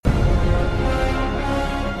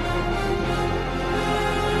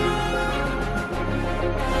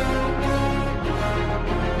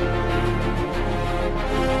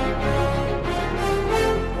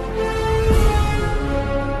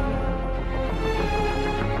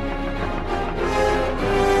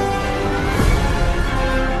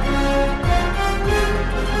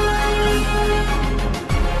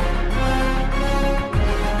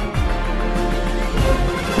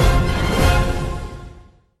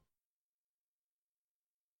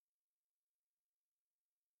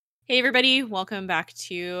Hey everybody, welcome back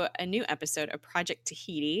to a new episode of Project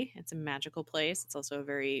Tahiti. It's a magical place. It's also a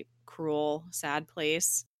very cruel, sad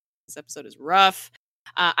place. This episode is rough.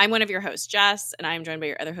 I'm one of your hosts, Jess, and I'm joined by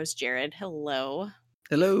your other host, Jared. Hello.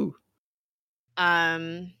 Hello.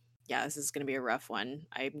 Yeah, this is going to be a rough one.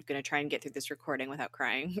 I'm going to try and get through this recording without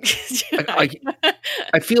crying.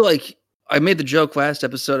 I feel like I made the joke last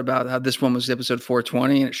episode about how this one was episode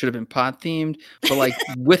 420 and it should have been pot themed, but like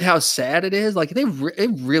with how sad it is, like it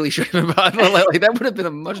really should have been pot. Like that would have been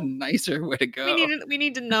a much nicer way to go. We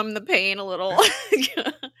need to numb the pain a little.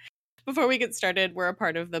 Before we get started, we're a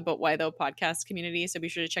part of the But Why Though podcast community, so be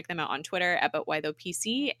sure to check them out on Twitter at But Why Though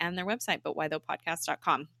PC and their website,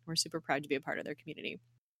 butwhythoughpodcast.com. We're super proud to be a part of their community.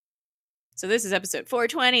 So this is episode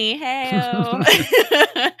 420. Hey,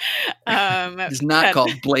 it's not called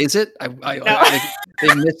Blaze It.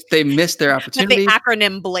 They missed their opportunity. The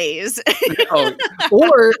acronym Blaze.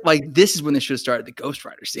 Or like this is when they should have started the Ghost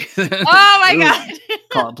Rider season. Oh my god!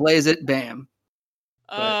 Call it Blaze It. Bam.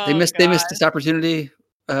 They missed this opportunity.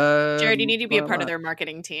 Jared, you need to be a part of their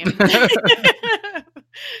marketing team.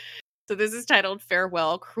 So this is titled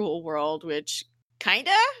Farewell Cruel World, which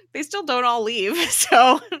they still don't all leave.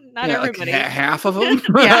 So not everybody. Like half of them.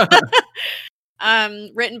 Yeah.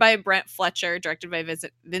 Written by Brent Fletcher, directed by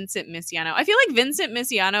Vincent Misiano. I feel like Vincent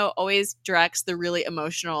Misiano always directs the really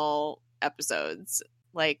emotional episodes.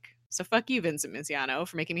 Like, so fuck you, Vincent Misiano,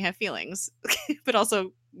 for making me have feelings. But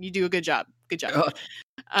also, you do a good job. Good job.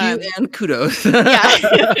 And kudos.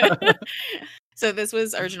 Yeah. So this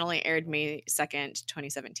was originally aired May 2nd,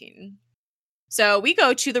 2017. So we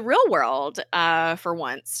go to the real world for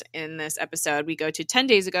once in this episode. We go to 10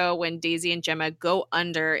 days ago when Daisy and Gemma go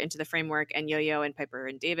under into the framework, and Yo-Yo and Piper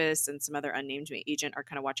and Davis and some other unnamed agent are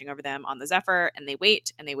kind of watching over them on the Zephyr, and they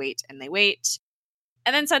wait and they wait and they wait.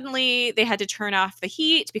 And then suddenly they had to turn off the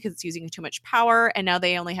heat because it's using too much power, and now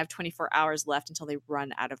they only have 24 hours left until they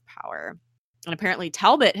run out of power. And apparently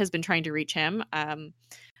Talbot has been trying to reach him.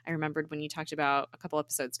 I remembered when you talked about a couple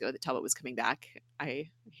episodes ago that Talbot was coming back.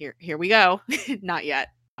 Here we go. Not yet,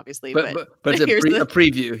 obviously, but it's a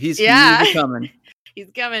preview. He's coming. He's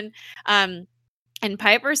coming. And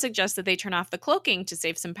Piper suggests that they turn off the cloaking to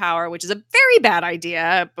save some power, which is a very bad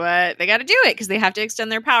idea, but they got to do it because they have to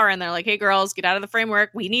extend their power. And they're like, "Hey, girls, get out of the framework.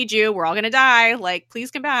 We need you. We're all gonna die. Like, please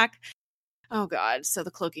come back." Oh God! So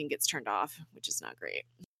the cloaking gets turned off, which is not great.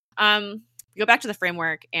 We go back to the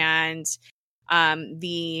framework, and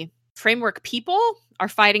the framework people are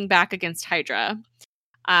fighting back against Hydra.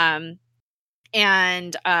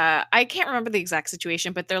 And I can't remember the exact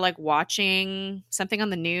situation, but they're like watching something on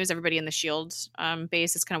the news. Everybody in the S.H.I.E.L.D.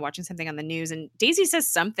 base is kind of watching something on the news, and Daisy says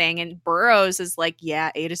something, and Burroughs is like,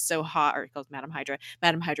 "Yeah, Ada's so hot," or he calls Madam Hydra.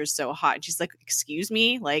 Madam Hydra's so hot. And she's like, "Excuse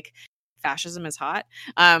me? Like, fascism is hot?"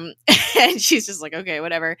 And she's just like, "Okay,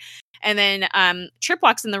 whatever." And then Trip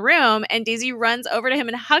walks in the room, and Daisy runs over to him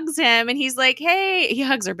and hugs him. And he's like, "Hey," he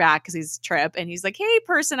hugs her back because he's Trip. And he's like, "Hey,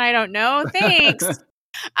 person I don't know, thanks."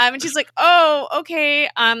 And she's like, "Oh, okay."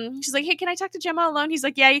 She's like, "Hey, can I talk to Gemma alone?" He's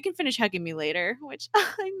like, "Yeah, you can finish hugging me later," which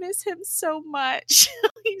I miss him so much.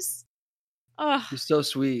 He's so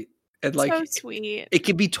sweet. And like, so sweet. It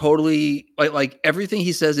could be totally like everything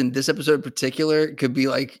he says in this episode in particular could be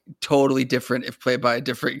like totally different if played by a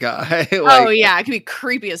different guy. It could be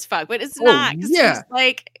creepy as fuck, but it's not. Yeah,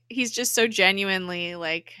 he's just so genuinely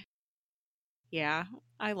like, yeah,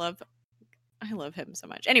 I love him so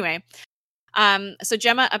much. Anyway, so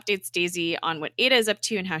Gemma updates Daisy on what Ada is up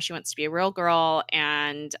to and how she wants to be a real girl,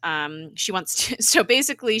 and she wants to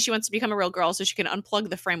become a real girl so she can unplug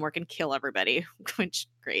the framework and kill everybody, which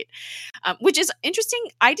great. Which is interesting.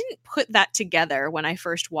 I didn't put that together when I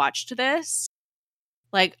first watched this.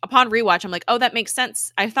 Like, upon rewatch, I'm like, oh, that makes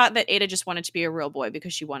sense. I thought that Ada just wanted to be a real boy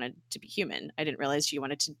because she wanted to be human. I didn't realize she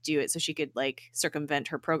wanted to do it so she could like circumvent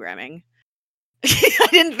her programming. I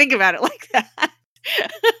didn't think about it like that.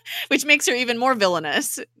 Which makes her even more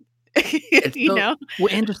villainous. You know? Well,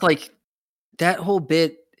 and just like that whole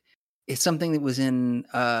bit is something that was in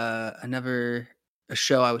a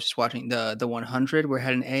show I was just watching, the 100, where it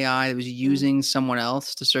had an AI that was using someone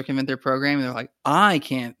else to circumvent their program. And they're like, I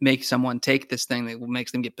can't make someone take this thing that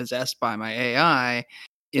makes them get possessed by my AI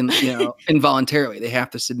involuntarily. They have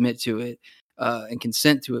to submit to it and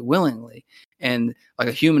consent to it willingly. And like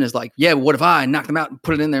a human is like, yeah, what if I knock them out and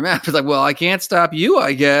put it in their mouth? It's like, well, I can't stop you,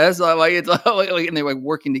 I guess. Like it's like, and they're like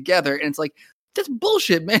working together, and it's like, that's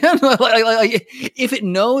bullshit, man. like if it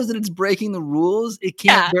knows that it's breaking the rules, it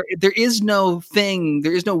can't. Yeah. There is no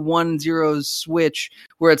 1-0 switch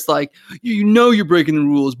where it's like, you're breaking the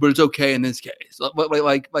rules, but it's okay in this case.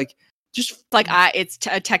 Like just like it's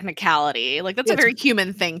a technicality. Like that's a very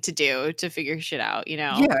human thing to do to figure shit out, you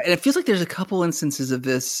know? Yeah, and it feels like there's a couple instances of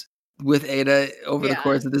this with Ada over the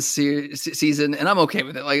course of this season, and I'm okay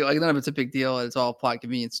with it. Like none of it's a big deal. It's all plot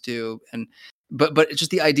convenience too. And but it's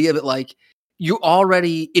just the idea of it. Like you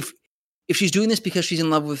already, if she's doing this because she's in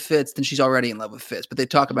love with Fitz, then she's already in love with Fitz. But they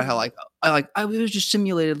talk about how I was just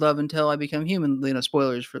simulated love until I become human. You know,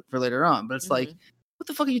 spoilers for later on. But it's like, what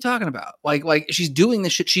the fuck are you talking about? Like she's doing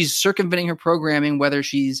this shit. She's circumventing her programming, whether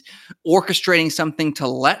she's orchestrating something to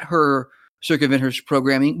let her circumvent her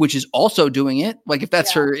programming, which is also doing it. Like if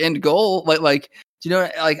that's her end goal, like, do you know,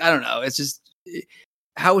 like, I don't know. It's just,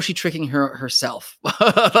 how is she tricking herself?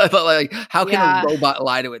 Like, how can a robot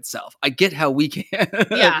lie to itself? I get how we can.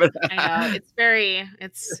 Yeah, I know. It's very,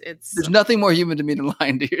 it's. There's nothing more human to me than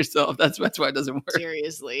lying to yourself. That's why it doesn't work.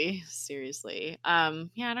 Seriously.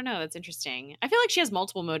 Yeah, I don't know. That's interesting. I feel like she has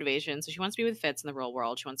multiple motivations. So she wants to be with Fitz in the real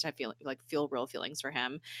world. She wants to feel real feelings for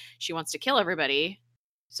him. She wants to kill everybody.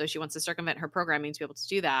 So she wants to circumvent her programming to be able to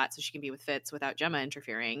do that, so she can be with Fitz without Gemma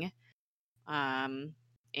interfering.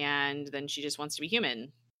 And then she just wants to be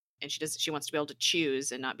human, and she wants to be able to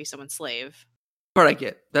choose and not be someone's slave. Part I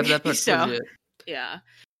get that part's so, legit. Yeah.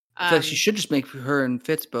 I feel like she should just make her and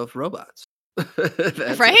Fitz both robots.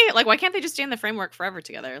 Right? Like, why can't they just stay in the framework forever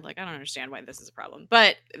together? Like, I don't understand why this is a problem.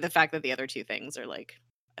 But the fact that the other two things are like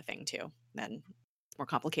a thing too, then it's more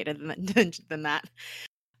complicated than that.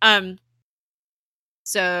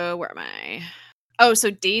 So where am I? Oh, so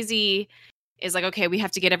Daisy is like, okay, we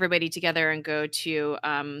have to get everybody together and go to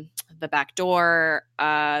the back door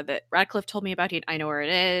that Radcliffe told me about. I know where it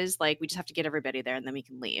is. Like, we just have to get everybody there and then we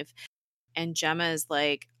can leave. And Gemma is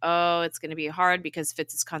like, oh, it's going to be hard because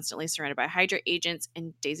Fitz is constantly surrounded by Hydra agents.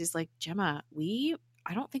 And Daisy's like, Gemma,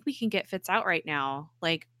 I don't think we can get Fitz out right now.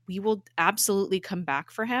 Like, we will absolutely come back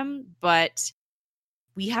for him, but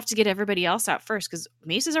we have to get everybody else out first because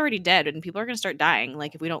Mace is already dead and people are going to start dying,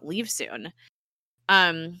 like, if we don't leave soon.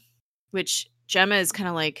 Which Gemma is kind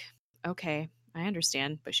of like, okay, I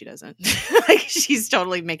understand, but she doesn't. Like, she's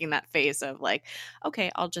totally making that face of like,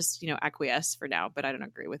 okay, I'll just, acquiesce for now, but I don't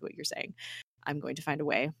agree with what you're saying. I'm going to find a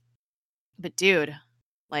way. But dude,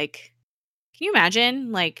 like, can you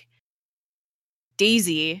imagine, like,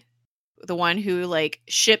 Daisy, the one who like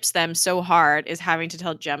ships them so hard, is having to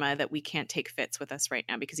tell Gemma that we can't take Fitz with us right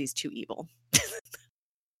now because he's too evil.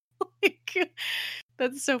 Like,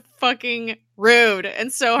 that's so fucking rude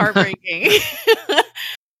and so heartbreaking.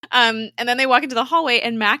 And then they walk into the hallway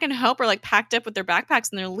and Mac and Hope are like packed up with their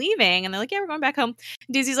backpacks and they're leaving and they're like, yeah, we're going back home.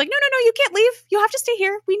 And Daisy's like, no, you can't leave. You have to stay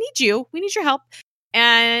here. We need you. We need your help.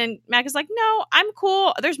 And Mac is like, no, I'm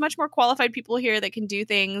cool. There's much more qualified people here that can do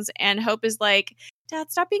things. And Hope is like, Dad,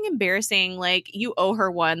 stop being embarrassing. Like, you owe her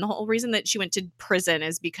one. The whole reason that she went to prison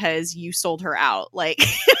is because you sold her out. Like,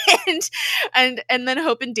 and then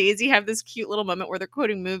Hope and Daisy have this cute little moment where they're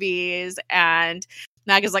quoting movies, and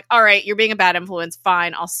Mac is like, all right, you're being a bad influence.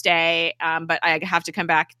 Fine, I'll stay. But I have to come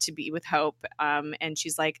back to be with Hope. And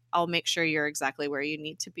she's like, I'll make sure you're exactly where you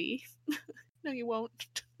need to be. No, you won't.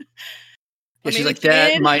 Yeah, she's like,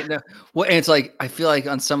 that might know. Well, and it's like, I feel like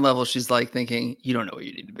on some level she's like thinking, you don't know where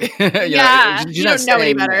you need to be. You don't know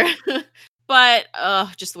any better. But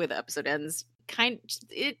just the way the episode ends,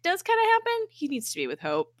 it does kind of happen. He needs to be with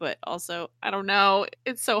Hope, but also, I don't know.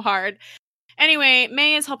 It's so hard. Anyway,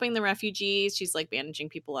 May is helping the refugees. She's like bandaging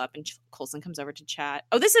people up, and Coulson comes over to chat.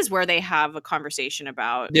 Oh, this is where they have a conversation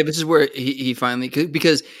about. Yeah, this is where he finally,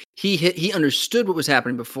 because he understood what was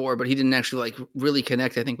happening before, but he didn't actually like really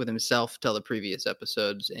connect, I think, with himself till the previous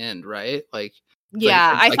episodes end, right? Like,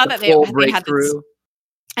 yeah, I thought that they had this.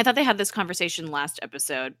 I thought they had this conversation last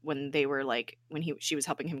episode when they were like, when she was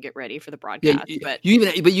helping him get ready for the broadcast. Yeah, but you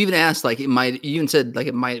even asked like, you even said like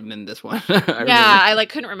it might have been this one. I like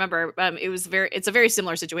couldn't remember. It's a very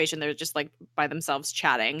similar situation. They're just like by themselves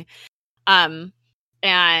chatting. And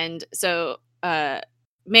so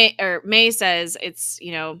May says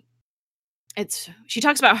she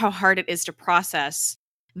talks about how hard it is to process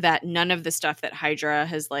that none of the stuff that Hydra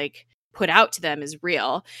has like put out to them is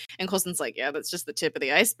real. And Coulson's like, yeah, that's just the tip of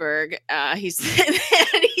the iceberg. He says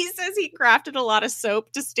he crafted a lot of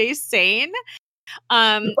soap to stay sane.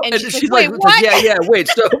 And she's like, wait, what? Yeah, wait.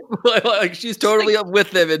 So like she's totally up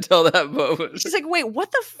with them until that moment. She's like, wait,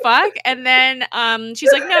 what the fuck? And then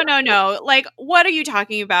she's like, no. Like, what are you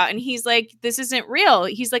talking about? And he's like, this isn't real.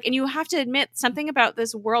 He's like, and you have to admit something about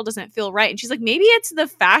this world doesn't feel right. And she's like, maybe it's the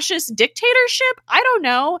fascist dictatorship. I don't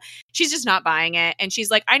know. She's just not buying it. And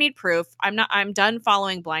she's like, I need proof. I'm done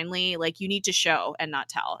following blindly. Like, you need to show and not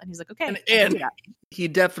tell. And he's like, okay. And he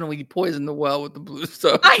definitely poisoned the well with the blue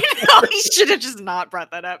stuff. I know, he should have just not brought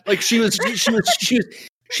that up. Like she was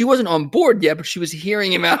she wasn't on board yet, but she was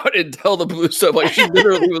hearing him out and tell the blue soap. Like she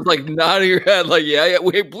literally was like nodding her head, like, yeah,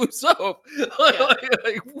 wait, blue soap.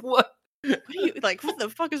 Like, what? What are you like? What the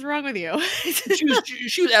fuck is wrong with you? she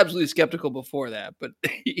was absolutely skeptical before that, but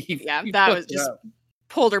he that was just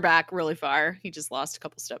pulled her back really far. He just lost a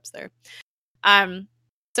couple steps there.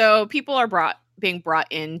 So people are being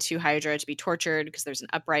brought into Hydra to be tortured because there's an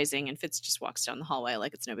uprising, and Fitz just walks down the hallway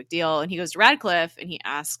like it's no big deal. And he goes to Radcliffe and he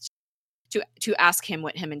asked to ask him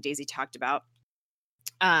what him and Daisy talked about.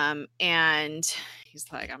 And he's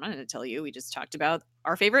like, I'm not going to tell you. We just talked about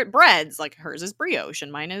our favorite breads. Like hers is brioche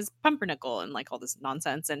and mine is pumpernickel and like all this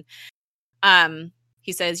nonsense. And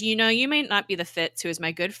he says, you may not be the Fitz who is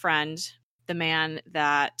my good friend, the man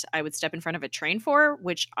that I would step in front of a train for,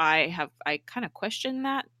 which I kind of question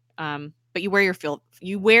that. But you wear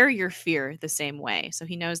your fear the same way. So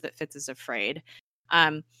he knows that Fitz is afraid.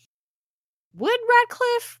 Would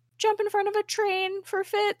Radcliffe jump in front of a train for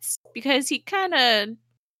Fitz? Because he kind of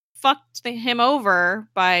fucked him over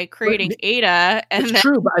by creating Ada. And it's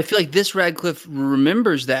true, but I feel like this Radcliffe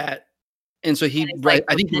remembers that. And so I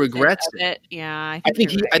think he regrets it. Yeah, I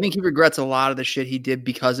think he regrets a lot of the shit he did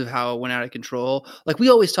because of how it went out of control. Like we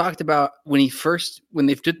always talked about when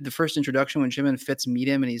they did the first introduction, when Jim and Fitz meet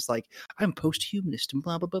him, and he's like, "I'm post-humanist," and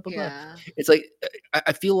blah blah blah blah blah. It's like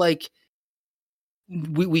I feel like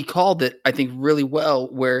we called it, I think, really well,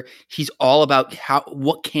 where he's all about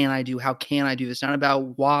what can I do? How can I do this? Not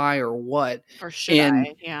about why or what. Or should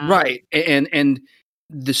I? Yeah. Right. And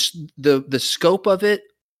the scope of it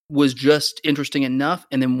was just interesting enough.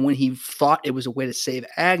 And then when he thought it was a way to save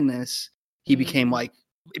Agnes, he became like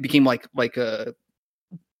an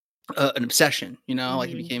obsession, like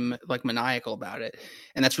he became like maniacal about it.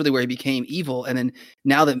 And that's really where he became evil. And then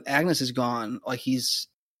now that Agnes is gone, like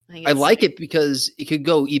I like it because it could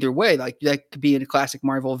go either way. Like that could be a classic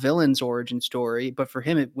Marvel villain's origin story, but for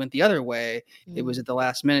him, it went the other way. It was at the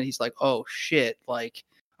last minute. He's like, oh shit. Like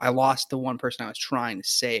I lost the one person I was trying to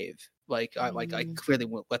save. Like I clearly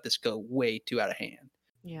won't let this go way too out of hand.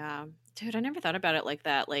 Yeah, dude, I never thought about it like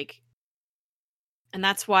that. Like, and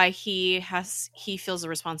that's why he feels the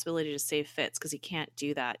responsibility to save Fitz, because he can't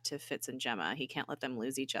do that to Fitz and Gemma. He can't let them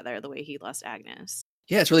lose each other the way he lost Agnes.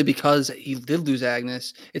 Yeah, it's really because he did lose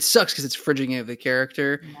Agnes. It sucks because it's fridging of the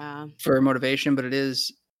character for motivation, but it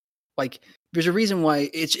is like there's a reason why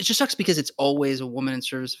it just sucks because it's always a woman in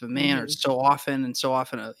service of a man, or so often a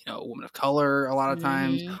woman of color a lot of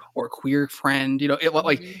times, or a queer friend.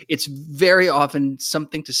 It's very often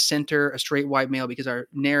something to center a straight white male, because our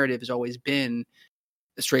narrative has always been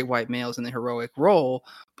the straight white males in the heroic role.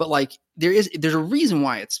 But like there's a reason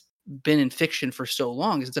why it's been in fiction for so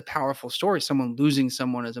long, because it's a powerful story, someone losing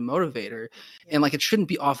someone as a motivator. And like it shouldn't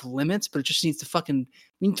be off limits, but it just needs to fucking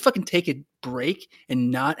take a break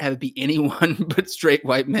and not have it be anyone but straight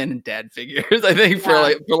white men and dad figures. I think for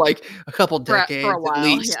like a couple decades, for a while,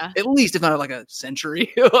 at least if not like a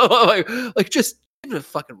century. like just give it a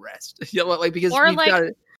fucking rest. Because or we've got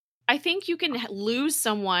it. I think you can lose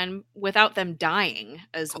someone without them dying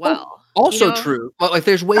as well. Also true. But like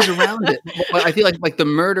there's ways around it. I feel like the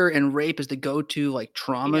murder and rape is the go-to like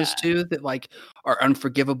traumas too, that like are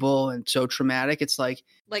unforgivable and so traumatic. It's like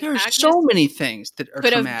there's Agnes so many things that are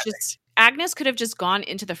traumatic. Agnes could have just gone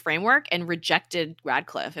into the framework and rejected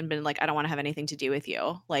Radcliffe and been like, I don't want to have anything to do with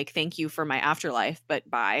you. Like, thank you for my afterlife, but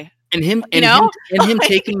bye. And him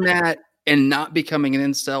taking that and not becoming an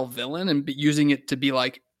incel villain and using it to be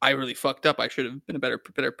like, I really fucked up. I should have been a better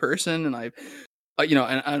person, and I, and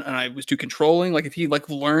I was too controlling. Like if he like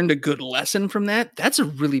learned a good lesson from that, that's a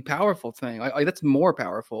really powerful thing. Like that's more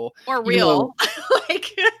powerful, or real.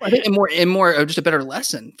 I think and more just a better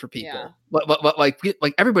lesson for people. Yeah. But like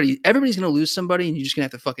everybody's gonna lose somebody, and you're just gonna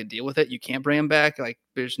have to fucking deal with it. You can't bring them back. Like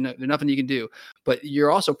there's nothing you can do. But you're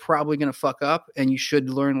also probably gonna fuck up, and you should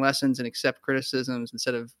learn lessons and accept criticisms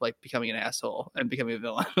instead of like becoming an asshole and becoming a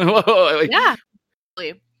villain. Yeah.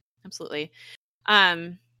 Absolutely.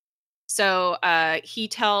 So he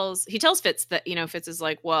tells Fitz that, Fitz is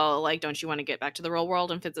like, well, like, don't you want to get back to the real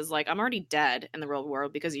world? And Fitz is like, I'm already dead in the real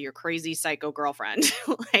world because of your crazy psycho girlfriend.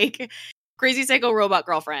 Like crazy psycho robot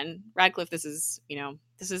girlfriend. Radcliffe, this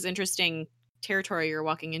is interesting territory you're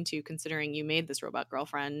walking into, considering you made this robot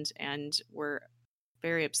girlfriend and were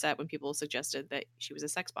very upset when people suggested that she was a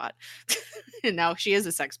sex bot. And now she is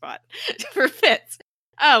a sex bot for Fitz.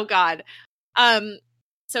 Oh God.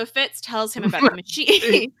 So Fitz tells him about the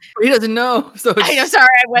machine. He doesn't know. So I know. Sorry,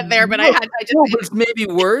 I went there, but but it's maybe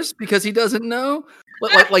worse because he doesn't know.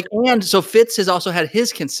 And so Fitz has also had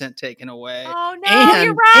his consent taken away. Oh no,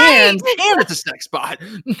 you're right. And it's a sex bot.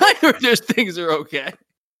 Neither of those things are okay.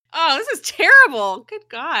 Oh, this is terrible. Good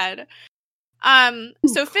God.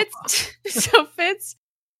 So Fitz,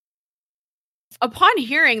 upon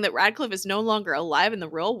hearing that Radcliffe is no longer alive in the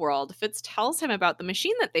real world, Fitz tells him about the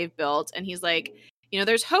machine that they've built, and he's like,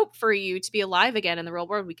 there's hope for you to be alive again in the real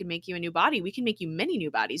world. We can make you a new body. We can make you many new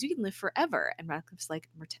bodies. You can live forever. And Radcliffe's like,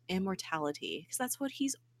 immortality, because that's what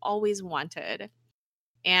he's always wanted.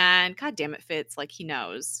 And God damn it, Fitz, like he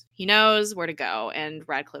knows where to go. And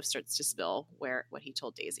Radcliffe starts to spill what he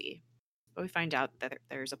told Daisy. But we find out that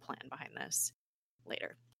there's a plan behind this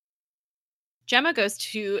later. Gemma goes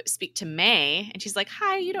to speak to May, and she's like,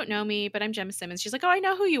 hi, you don't know me, but I'm Gemma Simmons. She's like, oh, I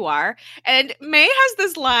know who you are. And May has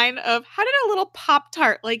this line of, how did a little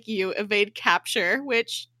Pop-Tart like you evade capture?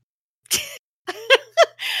 Which,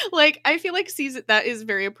 like, I feel like that is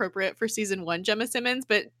very appropriate for season 1 Gemma Simmons,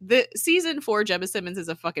 but the season 4 Gemma Simmons is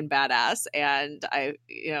a fucking badass, and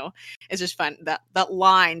it's just fun. That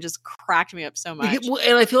line just cracked me up so much. Well,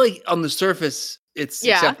 and I feel like on the surface, it's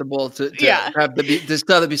acceptable to have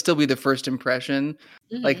still be the first impression.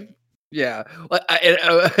 Mm-hmm. Like, yeah.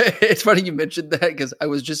 It's funny you mentioned that, because I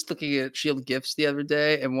was just looking at Shield GIFs the other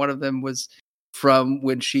day, and one of them was from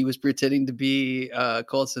when she was pretending to be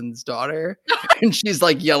Coulson's daughter, and she's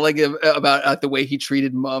like yelling about the way he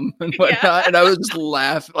treated Mum and whatnot. Yeah. And I was just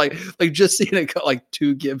laughing, like just seeing like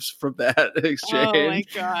 2 GIFs from that exchange. Oh my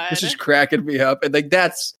God, it's just cracking me up. And like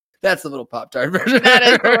that's the little Pop-Tart version. That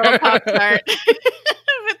is the little Pop-Tart.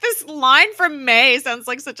 But this line from May sounds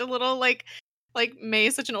like such a little like May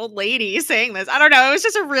is such an old lady saying this. I don't know. It was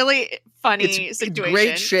just a really funny situation. It's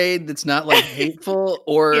great shade that's not like hateful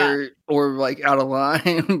or like out of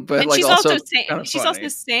line, but and like she's also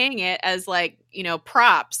saying it as like,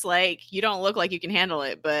 props. Like, you don't look like you can handle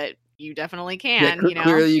it, but you definitely can.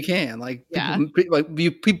 Clearly you can. Like,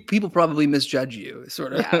 people probably misjudge you,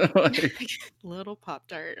 sort of. Yeah. Like, little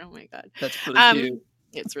Pop-Tart. Oh my God, that's pretty cute.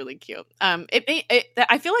 It's really cute.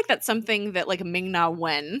 I feel like that's something that like Ming-Na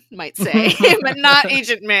Wen might say, but not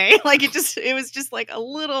Agent May. Like it was just like a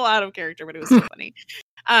little out of character, but it was so funny.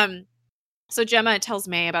 So Gemma tells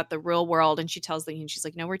May about the real world, and she tells them, and she's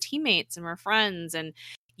like, no, we're teammates and we're friends, and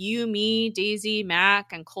you, me, Daisy,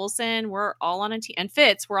 Mac, and Coulson, we're all on a team, and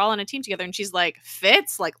Fitz, we're all on a team together. And she's like,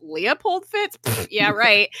 Fitz? Like Leopold Fitz? Yeah,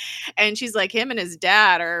 right. And she's like, him and his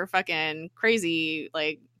dad are fucking crazy,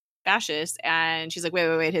 like fascist. And she's like,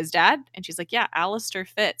 wait, his dad? And she's like, yeah, Alistair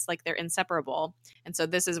Fitz. Like, they're inseparable. And so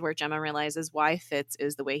this is where Gemma realizes why Fitz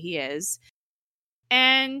is the way he is.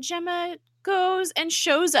 And Gemma goes and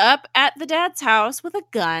shows up at the dad's house with a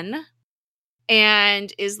gun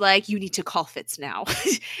and is like, you need to call Fitz now.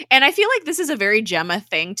 And I feel like this is a very Gemma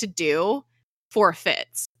thing to do for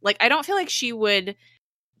Fitz. Like, I don't feel like she would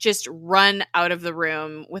just run out of the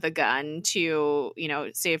room with a gun to,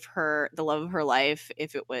 save the love of her life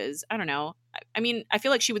if it was, I don't know. I mean, I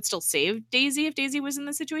feel like she would still save Daisy if Daisy was in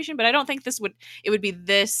this situation, but I don't think it would be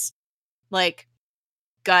this like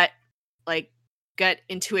gut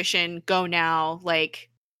intuition, go now, like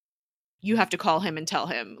you have to call him and tell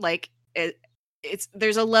him. Like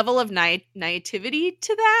there's a level of naivety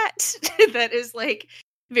to that that is like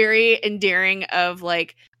very endearing of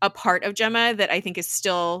like a part of Gemma that I think is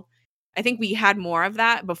still, I think we had more of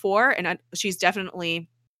that before, and she's definitely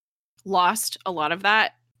lost a lot of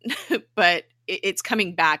that, but it's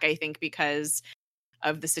coming back, I think, because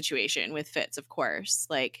of the situation with Fitz, of course.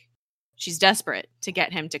 Like, she's desperate to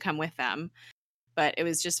get him to come with them, but it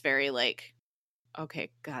was just very like, okay,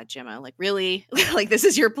 God, Gemma, like, really? Like, this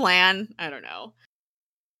is your plan? I don't know.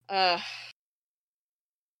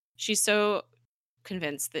 She's so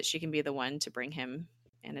convinced that she can be the one to bring him,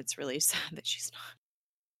 and it's really sad that she's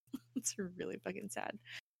not. It's really fucking sad.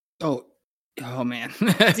 Oh man.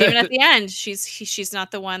 Even at the end, she's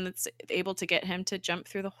not the one that's able to get him to jump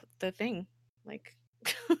through the thing. Like,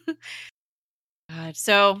 God.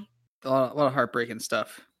 So a lot of heartbreaking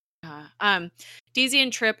stuff. Daisy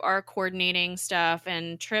and Trip are coordinating stuff,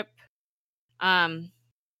 and Trip,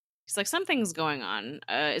 he's like, something's going on.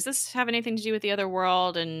 Does this have anything to do with the other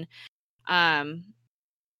world? And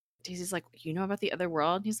Daisy's like, you know about the other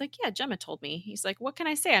world? And he's like, yeah, Gemma told me. He's like, what can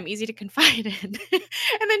I say? I'm easy to confide in.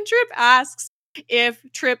 And then Trip asks if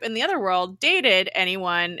Trip in the other world dated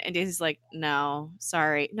anyone, and Daisy's like, no,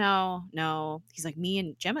 sorry, no. He's like, me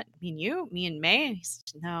and Gemma, me and you, me and May. And he's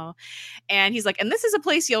like, no. And he's like, and this is a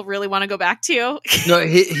place you'll really want to go back to. No,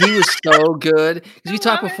 he was so good, because we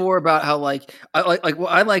talked before about how like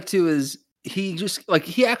what I like too is he just like,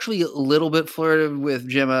 he actually a little bit flirted with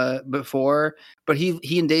Gemma before, but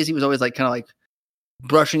he and Daisy was always like kind of like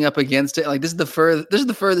brushing up against it. Like, this is the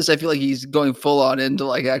furthest I feel like he's going full on into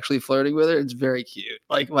like actually flirting with her. It's very cute.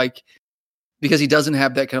 Like because he doesn't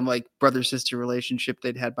have that kind of like brother sister relationship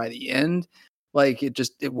they'd had by the end, Like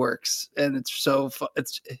it works, and it's so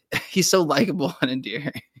he's so likable and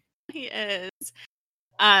endearing. He is.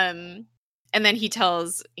 And then he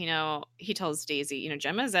tells Daisy,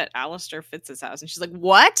 Gemma's at Alistair Fitz's house, and she's like,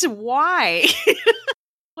 "What? Why?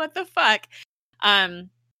 What the fuck?" And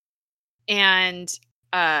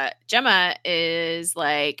Gemma is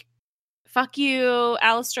like, "Fuck you,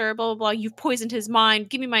 Alistair, blah, blah, blah. You've poisoned his mind.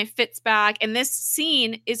 Give me my Fitz back." And this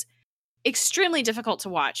scene is extremely difficult to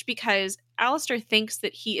watch because Alistair thinks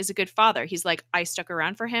that he is a good father. He's like, "I stuck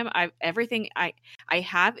around for him. Everything I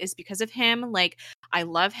have is because of him. Like, I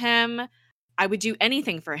love him. I would do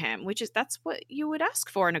anything for him," that's what you would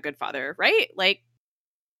ask for in a good father, right? Like,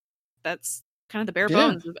 that's kind of the bare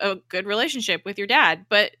bones of a good relationship with your dad,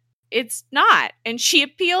 but it's not. And she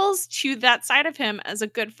appeals to that side of him as a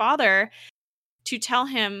good father to tell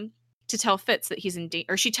Fitz that he's in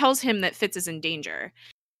danger, or she tells him that Fitz is in danger.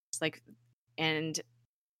 It's like, and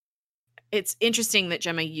it's interesting that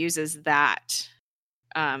Gemma uses that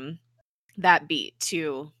beat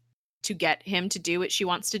to get him to do what she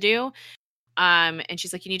wants to do. And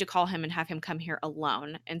she's like, "You need to call him and have him come here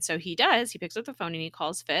alone." And so he does. He picks up the phone and he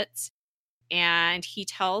calls Fitz, and he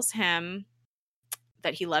tells him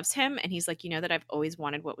that he loves him. And he's like, "You know that I've always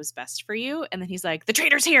wanted what was best for you." And then he's like, "The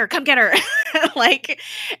traitor's here. Come get her."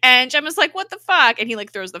 And Gemma's like, "What the fuck?" And he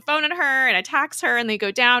like throws the phone at her and attacks her, and they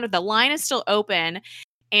go down. The line is still open,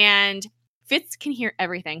 and Fitz can hear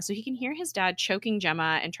everything. So he can hear his dad choking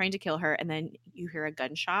Gemma and trying to kill her. And then you hear a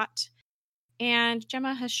gunshot. And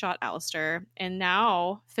Gemma has shot Alistair. And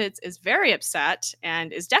now Fitz is very upset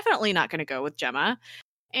and is definitely not going to go with Gemma.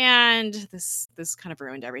 And this kind of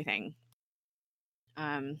ruined everything.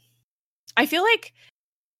 I feel like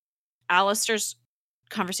Alistair's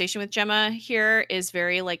conversation with Gemma here is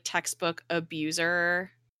very like textbook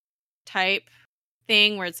abuser type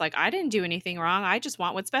thing, where it's like, "I didn't do anything wrong. I just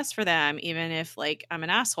want what's best for them, even if like I'm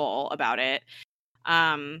an asshole about it."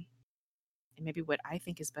 And maybe what I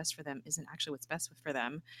think is best for them isn't actually what's best for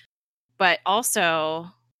them. But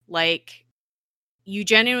also, like, you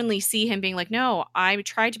genuinely see him being like, "No, I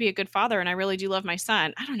tried to be a good father and I really do love my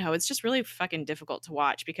son." I don't know. It's just really fucking difficult to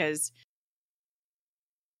watch because,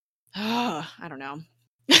 I don't know.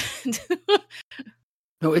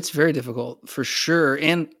 No, it's very difficult for sure.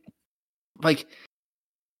 And like,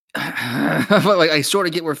 like I sort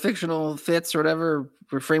of get where fictional Fitz or whatever,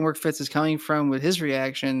 where framework Fitz is coming from with his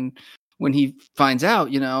reaction when he finds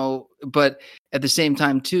out, but at the same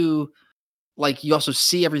time too, like you also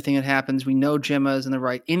see everything that happens. We know Gemma's in the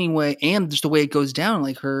right anyway, and just the way it goes down,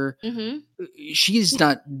 like her, she's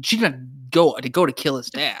not go to kill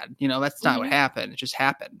his dad. That's not what happened. It just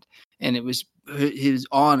happened. And it was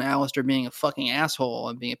on Alistair being a fucking asshole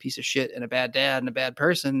and being a piece of shit and a bad dad and a bad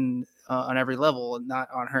person on every level, and not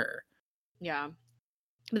on her. Yeah.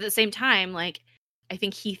 But at the same time, like, I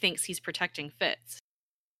think he thinks he's protecting Fitz.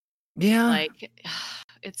 Yeah. Like,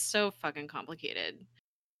 it's so fucking complicated.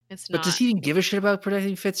 It's not. But does he even give a shit about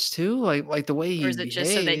protecting Fitz too? Like the way he behaves? Or is it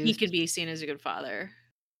just so that he could be seen as a good father?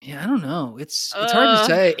 Yeah, I don't know. It's hard to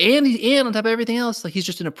say. And on top of everything else, like he's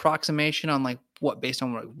just an approximation on like what, based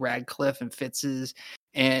on what Radcliffe and Fitz's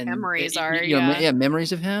and memories are,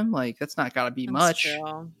 memories of him. Like that's not got to be much.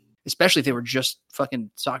 True. Especially if they were just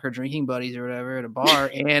fucking soccer drinking buddies or whatever at a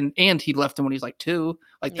bar, and he left him when he was like 2.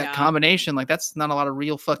 Like that combination, like that's not a lot of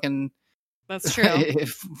real fucking. That's true.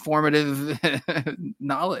 Formative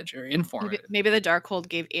knowledge or informative. Maybe the Darkhold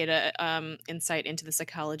gave Ada insight into the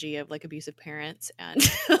psychology of like abusive parents and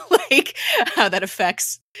like how that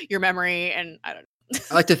affects your memory. And I don't know.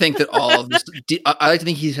 I like to think that all of this. I like to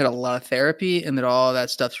think he's had a lot of therapy and that all of that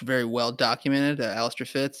stuff's very well documented. Alistair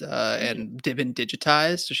Fitz and been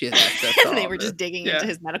digitized, so she has access. To they were just digging into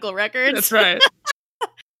his medical records. That's right.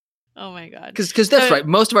 Oh my god! Because that's right.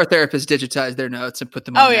 Most of our therapists digitize their notes and put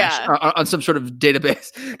them on some sort of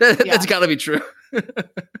database. That's got to be true.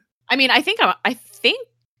 I mean, I think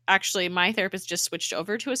actually my therapist just switched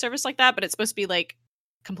over to a service like that, but it's supposed to be like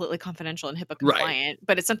completely confidential and HIPAA compliant. Right.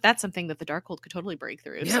 But that's something that the Darkhold could totally break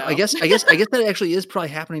through. Yeah, so. I guess that actually is probably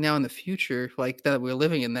happening now in the future. Like that we're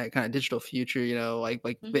living in that kind of digital future,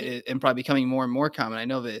 and probably becoming more and more common. I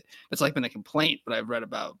know that it's like been a complaint, but I've read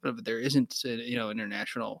about, but there isn't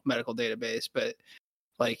international medical database, but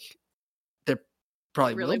like there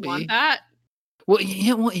probably really will be. Want that? Well,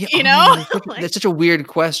 yeah. That's such a weird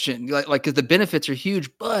question. Like, because the benefits are huge,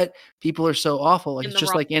 but people are so awful. Like, it's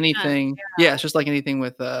just like anything. Yeah, it's just like anything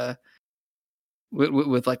with like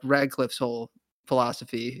Radcliffe's whole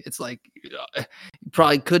philosophy. It's like you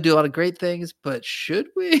probably could do a lot of great things, but should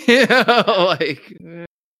we? Probably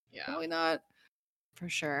not. For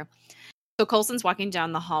sure. So Coulson's walking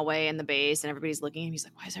down the hallway in the base, and everybody's looking at him. He's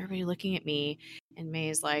like, why is everybody looking at me? And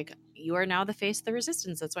May's like, you are now the face of the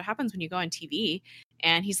resistance. That's what happens when you go on TV.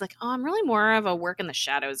 And he's like, oh, I'm really more of a work in the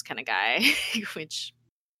shadows kind of guy, which,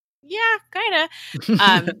 yeah, kind of.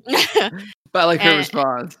 But I like her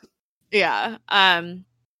response. Yeah.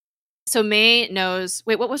 So May knows.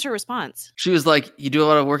 Wait, what was her response? She was like, "You do a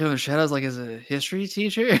lot of work in the shadows, like as a history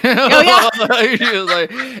teacher." Oh yeah. She was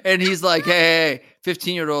like, and he's like, "Hey,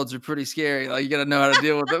 15-year-olds are pretty scary. Like you got to know how to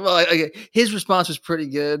deal with them." Well, like, his response was pretty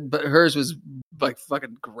good, but hers was like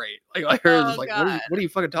fucking great. Like hers was like, "What are you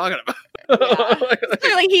fucking talking about?" Yeah.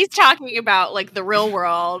 Clearly, he's talking about like the real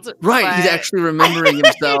world, right? But... He's actually remembering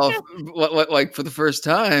himself, what like for the first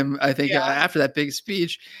time. I think after that big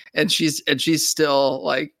speech, and she's still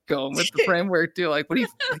like going with the framework too. Like, what do you?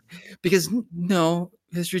 Because no,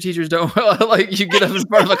 history teachers don't like you get up in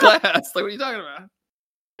front of a class. Like, what are you talking about?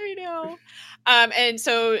 I know. And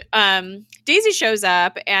so Daisy shows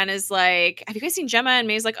up and is like, have you guys seen Gemma? And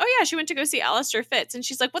May's like, oh yeah, she went to go see Alistair Fitz. And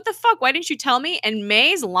she's like, what the fuck? Why didn't you tell me? And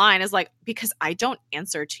May's line is like, because I don't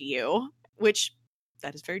answer to you, which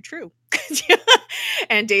that is very true.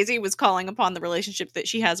 And Daisy was calling upon the relationship that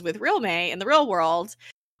she has with real May in the real world.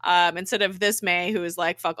 Instead of this May, who is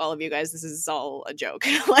like, fuck all of you guys, this is all a joke.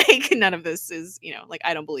 Like none of this is, like,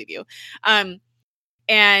 I don't believe you.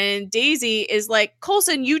 And Daisy is like,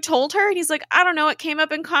 Coulson, you told her? And he's like, I don't know. It came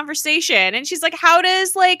up in conversation. And she's like, how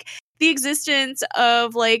does like the existence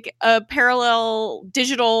of like a parallel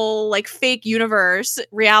digital, like fake universe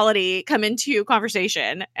reality come into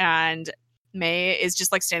conversation? And May is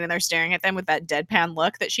just like standing there staring at them with that deadpan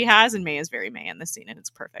look that she has. And May is very May in this scene, and it's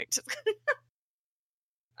perfect.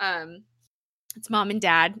 It's mom and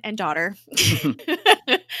dad and daughter.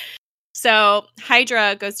 So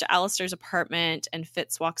Hydra goes to Alistair's apartment, and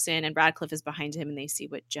Fitz walks in, and Radcliffe is behind him, and they see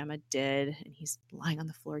what Gemma did, and he's lying on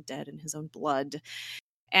the floor dead in his own blood.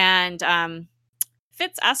 And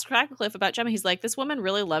Fitz asks Radcliffe about Gemma. He's like, this woman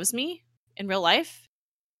really loves me in real life.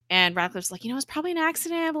 And Radcliffe's like, it's probably an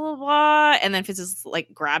accident, blah, blah, blah. And then Fitz is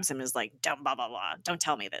like, grabs him and is like, don't, blah, blah, blah. Don't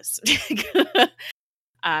tell me this.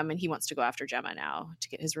 And he wants to go after Gemma now to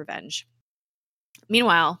get his revenge.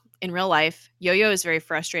 Meanwhile, in real life, Yo-Yo is very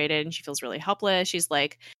frustrated and she feels really helpless. She's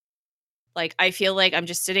like, I feel like I'm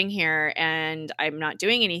just sitting here and I'm not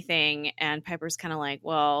doing anything. And Piper's kind of like,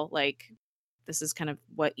 well, like, this is kind of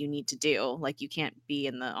what you need to do. Like, you can't be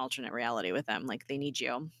in the alternate reality with them. Like, they need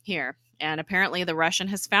you here. And apparently the Russian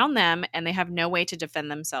has found them, and they have no way to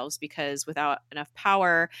defend themselves because without enough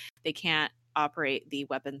power, they can't operate the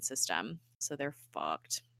weapon system. So they're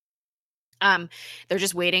fucked. They're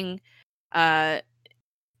just waiting.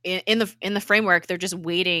 In the framework, they're just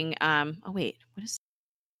waiting. They're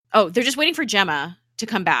just waiting for Gemma to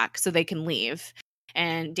come back so they can leave.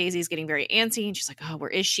 And Daisy's getting very antsy, and she's like, "Oh, where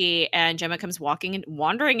is she?" And Gemma comes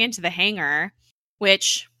wandering into the hangar,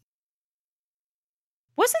 which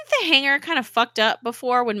wasn't the hangar kind of fucked up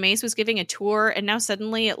before when Mace was giving a tour, and now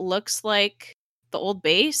suddenly it looks like the old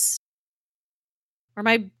base? Or am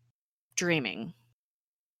I dreaming?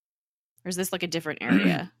 Or is this like a different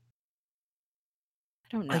area? I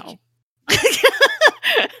don't know.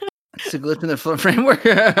 It's a glitch in the framework.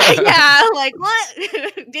 Yeah, like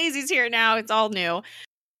what? Daisy's here now. It's all new.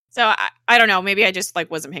 So I don't know. Maybe I just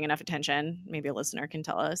like wasn't paying enough attention. Maybe a listener can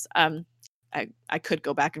tell us. I could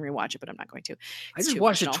go back and rewatch it, but I'm not going to. I just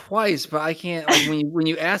watched it twice, but I can't. Like when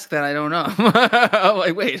you ask that, I don't know. I'm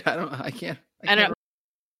like, wait, I can't. I don't know.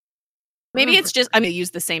 Maybe it's just, they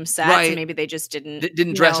use the same set, right. So maybe they just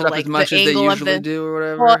didn't dress it up like, as much as they usually do or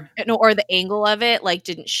whatever. Or the angle of it, like,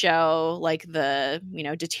 didn't show, like, the,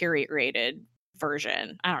 deteriorated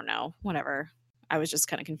version. I don't know. Whatever. I was just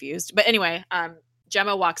kind of confused. But anyway,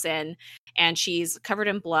 Gemma walks in, and she's covered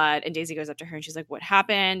in blood, and Daisy goes up to her, and she's like, what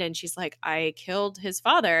happened? And she's like, I killed his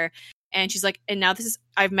father. And she's like, and now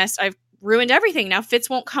I've ruined everything. Now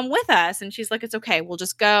Fitz won't come with us. And she's like, it's okay. We'll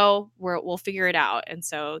just go. We'll figure it out. And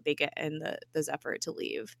so they get in the Zephyr to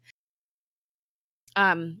leave.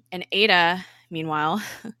 And Ada, meanwhile,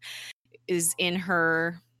 is in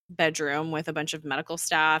her bedroom with a bunch of medical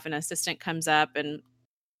staff. An assistant comes up, and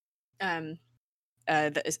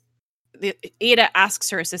Ada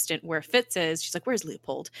asks her assistant where Fitz is. She's like, where's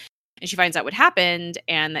Leopold? And she finds out what happened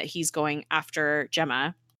and that he's going after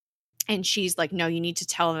Gemma. And she's like, no, you need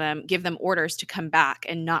to give them orders to come back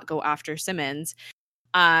and not go after Simmons.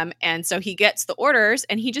 And so he gets the orders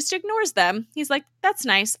and he just ignores them. He's like, that's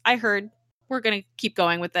nice. I heard. We're going to keep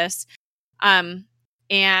going with this. And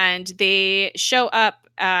they show up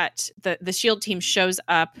at the SHIELD team shows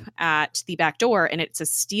up at the back door, and it's a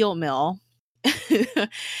steel mill.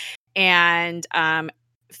 And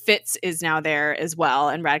Fitz is now there as well,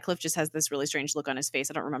 and Radcliffe just has this really strange look on his face.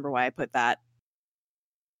 I don't remember why I put that.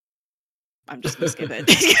 I'm just gonna skip it.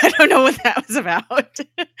 I don't know what that was about.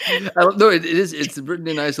 I don't know. It is. It's written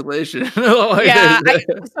in isolation. Yeah.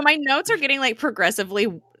 So my notes are getting like progressively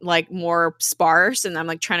like more sparse, and I'm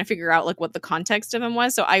like trying to figure out like what the context of him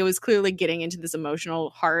was. So I was clearly getting into this emotional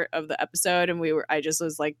heart of the episode, and I just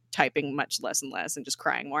was like typing much less and less and just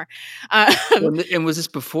crying more. And was this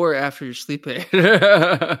before or after your sleep aid?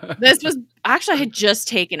 This was actually, I had just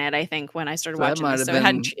taken it, I think, when I started watching this, so it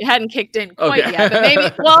hadn't kicked in quite yet. But maybe,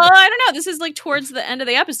 well, I don't know. This is like towards the end of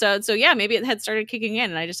the episode, so yeah, maybe it had started kicking in,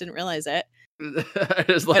 and I just didn't realize it.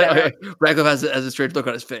 Just like Radcliffe has a strange look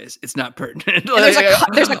on his face. It's not pertinent.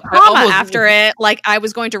 There's a comma after it. Like I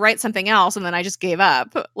was going to write something else, and then I just gave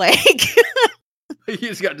up. Like you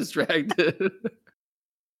just got distracted.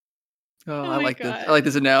 Oh, I like God. this. I like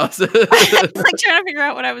this analysis. Like trying to figure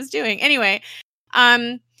out what I was doing. Anyway,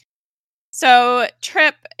 so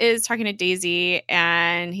Trip is talking to Daisy,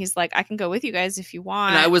 and he's like, "I can go with you guys if you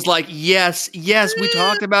want." And I was like, "Yes, we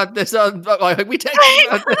talked about this. We texted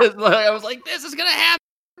about this." I was like, "This is gonna happen."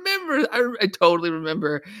 I totally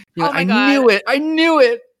remember. I knew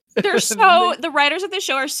it. They're the writers of the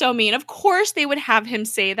show are so mean. Of course, they would have him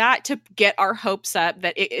say that to get our hopes up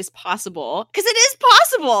that it is possible, because it is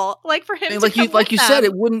possible. Like for him, like you said,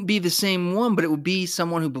 it wouldn't be the same one, but it would be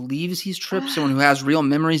someone who believes he's Trip, someone who has real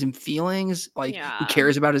memories and feelings, who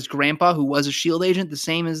cares about his grandpa, who was a SHIELD agent, the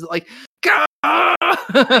same as like.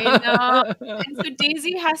 I know. And so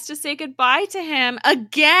Daisy has to say goodbye to him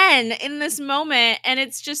again in this moment, and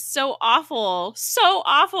it's just so awful. So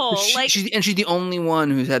awful. She's the only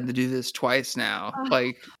one who's had to do this twice now.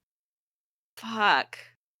 Fuck.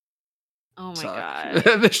 Oh my God.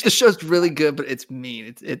 The show's really good, but it's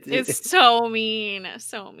mean. It's so mean.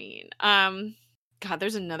 So mean. God,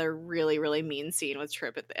 there's another really, really mean scene with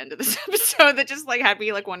Trip at the end of this episode that just like had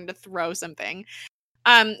me like wanting to throw something.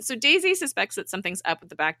 So Daisy suspects that something's up with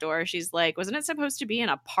the back door. She's like, wasn't it supposed to be in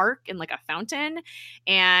a park in like a fountain?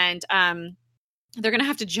 And they're gonna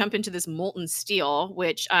have to jump into this molten steel,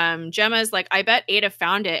 which Gemma's like, I bet Ada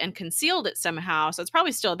found it and concealed it somehow, so it's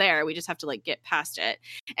probably still there. We just have to like get past it.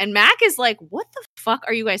 And Mac is like, what the fuck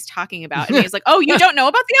are you guys talking about? And he's like, oh, you don't know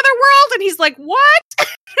about the other world? And he's like, what?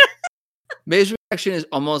 May's reaction is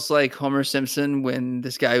almost like Homer Simpson when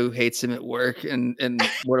this guy who hates him at work and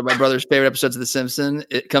one of my brother's favorite episodes of The Simpsons,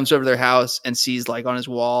 it comes over to their house and sees like on his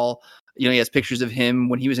wall, he has pictures of him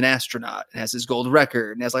when he was an astronaut and has his gold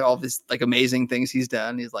record and has like all this like amazing things he's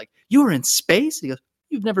done. He's like, you were in space? He goes,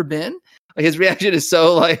 you've never been? Like his reaction is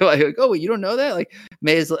so like oh wait, you don't know that? Like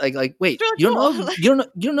May is like wait, really you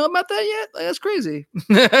don't know about that yet? Like, that's crazy. Oh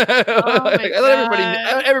my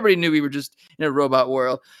I thought everybody knew we were just in a robot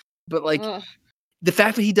world. But like the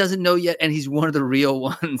fact that he doesn't know yet and he's one of the real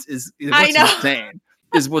ones is what's insane.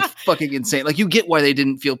 Is what's fucking insane. Like you get why they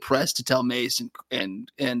didn't feel pressed to tell Mace and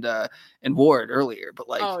Ward earlier, but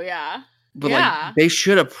like like they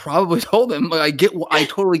should have probably told him. Like I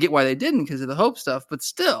totally get why they didn't because of the Hope stuff, but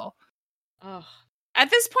still. At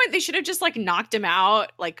this point, they should have just like knocked him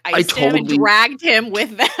out, like iced him and dragged him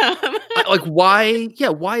with them. Like why? Yeah,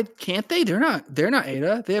 why can't they? They're not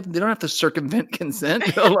Ada. They don't have to circumvent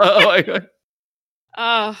consent. God,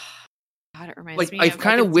 it reminds me. I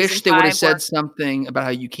kind of wish they would have said something about how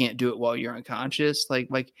you can't do it while you're unconscious, like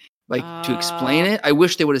to explain it. I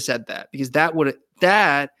wish they would have said that because that would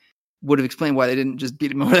have explained why they didn't just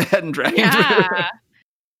beat him over the head and drag him through.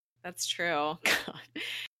 That's true. God.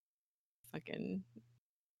 Fucking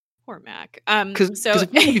poor Mac. Because it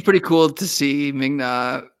would be pretty cool to see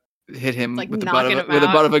Ming-Na hit him like with the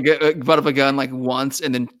butt of a gun like once,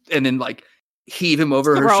 and then like heave him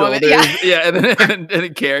over her shoulders, and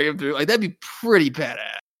then carry him through. Like that'd be pretty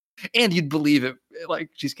badass, and you'd believe it. Like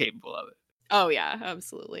she's capable of it. Oh yeah,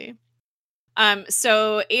 absolutely.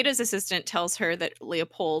 So Ada's assistant tells her that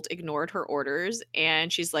Leopold ignored her orders,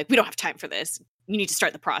 and she's like, "We don't have time for this. You need to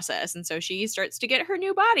start the process." And so she starts to get her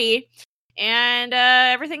new body. And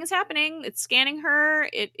everything is happening. It's scanning her.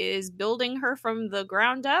 It is building her from the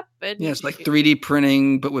ground up. And it's like 3D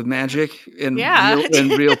printing, but with magic and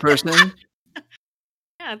real person.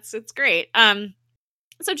 Yeah, it's great.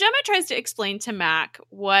 So Gemma tries to explain to Mac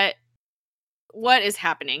what is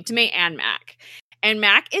happening to May and Mac. And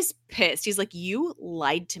Mac is pissed. He's like, you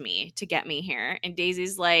lied to me to get me here. And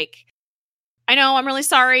Daisy's like, I know, I'm really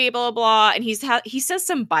sorry, blah, blah, blah. And he says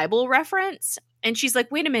some Bible reference. And she's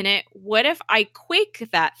like, wait a minute, what if I quake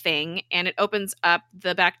that thing and it opens up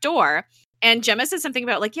the back door? And Gemma says something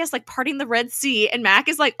about like, yes, like parting the Red Sea. And Mac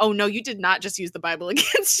is like, oh no, you did not just use the Bible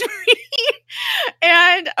against me.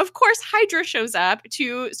 And of course, Hydra shows up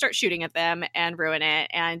to start shooting at them and ruin it.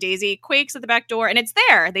 And Daisy quakes at the back door, and it's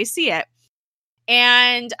there. They see it.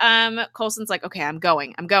 And Coulson's like, okay, I'm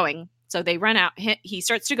going. So they run out. He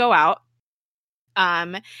starts to go out.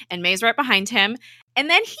 And May's right behind him. And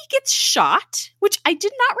then he gets shot, which I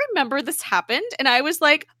did not remember this happened. And I was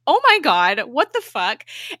like, oh my God, what the fuck?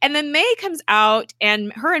 And then May comes out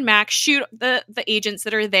and her and Mac shoot the agents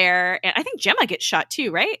that are there. And I think Gemma gets shot too,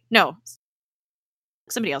 right? No,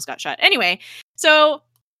 somebody else got shot. Anyway, so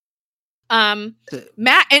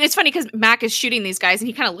Mac, and it's funny because Mac is shooting these guys and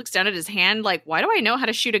he kind of looks down at his hand like, why do I know how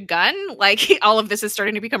to shoot a gun? Like all of this is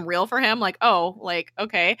starting to become real for him. Like, oh, like,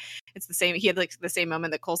 okay. It's the same. He had like the same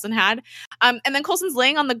moment that Coulson had. And then Coulson's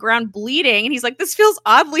laying on the ground bleeding and he's like, this feels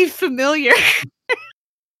oddly familiar.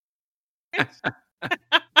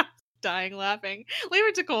 Dying laughing. Leave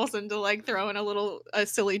it to Coulson to like throw in a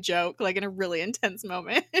silly joke, like in a really intense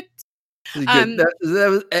moment. That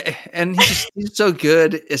was, and he's so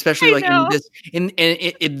good, especially like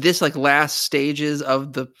in this like last stages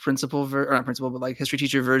of the principal or not principal, but like history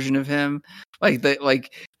teacher version of him, like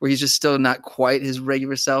where he's just still not quite his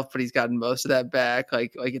regular self, but he's gotten most of that back.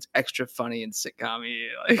 Like it's extra funny and sitcom-y,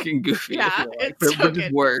 like and goofy. Yeah, it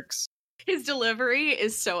just works. His delivery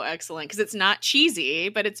is so excellent because it's not cheesy,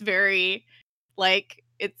 but it's very like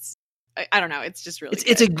it's. I don't know. It's just really.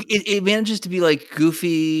 It manages to be like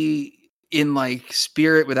goofy in like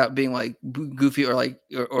spirit without being like goofy or like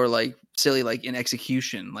or like silly like in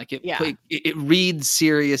execution. Like it reads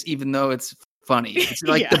serious even though it's funny. It's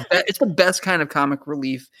like it's the best kind of comic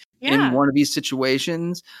relief in one of these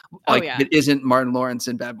situations. Like it isn't Martin Lawrence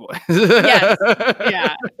in Bad Boys. Yes.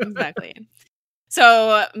 Yeah, exactly.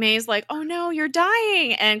 So May's like, oh no, you're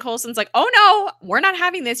dying. And Coulson's like, oh no, we're not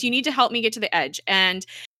having this. You need to help me get to the edge. And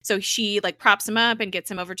so she like props him up and gets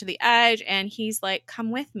him over to the edge. And he's like,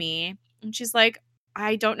 come with me. And she's like,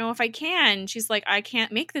 I don't know if I can. She's like, I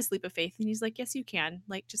can't make this leap of faith. And he's like, yes, you can.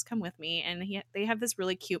 Like, just come with me. And they have this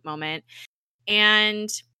really cute moment. And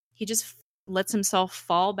he just lets himself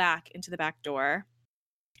fall back into the back door.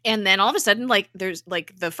 And then all of a sudden, like, there's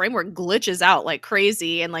like the framework glitches out like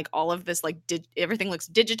crazy. And like all of this, like everything looks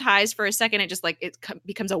digitized for a second. It just like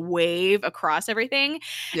becomes a wave across everything.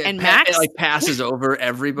 Yeah, and Max like passes over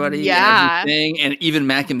everybody and everything. And even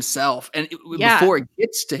Mac himself. And before it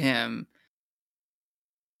gets to him,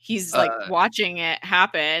 he's like watching it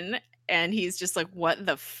happen. And he's just like, what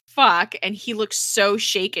the fuck? And he looks so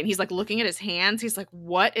shaken. He's like looking at his hands. He's like,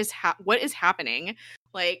 what is happening?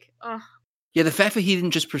 Like, oh. Yeah, the fact that he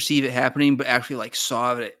didn't just perceive it happening, but actually like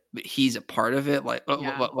saw it, but he's a part of it. Like,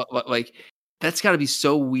 like that's got to be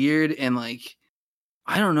so weird. And like,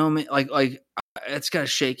 I don't know, man. Like it's got to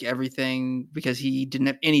shake everything because he didn't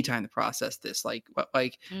have any time to process this. Like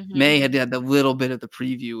May had the little bit of the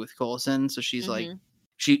preview with Coulson, so she's like,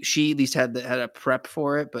 she at least had a prep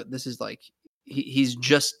for it. But this is like he's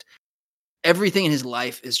just. Everything in his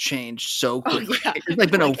life has changed so quickly. Oh, yeah. It's like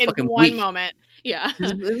been a fucking one moment. Yeah,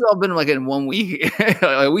 this has all been like in 1 week. Like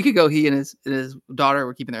a week ago, he and his daughter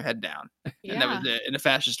were keeping their head down, and that was it in a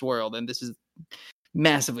fascist world. And this is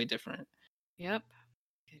massively different. Yep.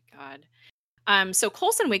 Good God. So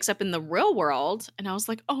Coulson wakes up in the real world, and I was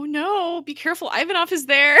like, "Oh no, be careful! Ivanov is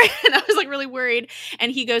there!" And I was like really worried.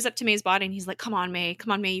 And he goes up to May's body, and he's like, "Come on, May!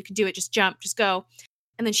 Come on, May! You can do it! Just jump! Just go!"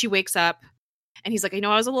 And then she wakes up. And he's like,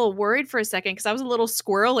 I was a little worried for a second because I was a little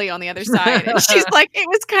squirrely on the other side. And she's like, it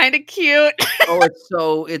was kind of cute.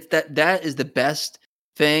 It's that is the best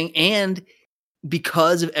thing. And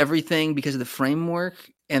because of everything, because of the framework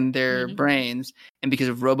and their brains, and because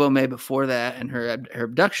of Robo-May before that and her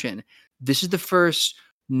abduction, this is the first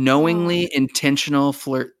knowingly intentional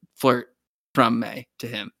flirt from May to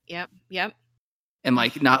him. Yep. And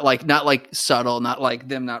like not like subtle, not like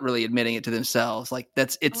them not really admitting it to themselves. Like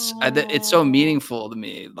it's so meaningful to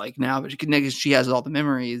me. Like now, but she has all the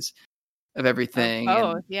memories of everything.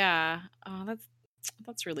 Oh, yeah. Oh,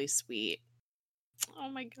 that's really sweet. Oh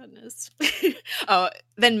my goodness.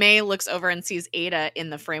 Then May looks over and sees Ada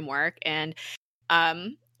in the framework, and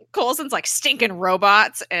Coulson's like stinking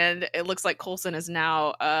robots, and it looks like Coulson is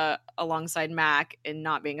now alongside Mac in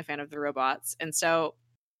not being a fan of the robots, and so.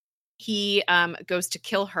 He goes to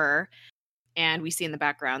kill her, and we see in the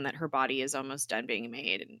background that her body is almost done being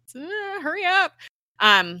made. And hurry up!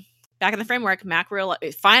 Back in the framework, Mac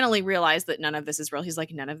finally realized that none of this is real. He's like,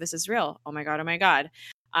 none of this is real. Oh my god!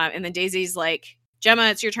 And then Daisy's like, Gemma,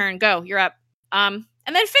 it's your turn. Go, you're up. And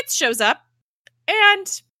then Fitz shows up,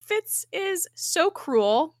 and Fitz is so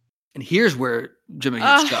cruel. And here's where Gemma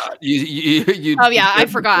gets shot. You I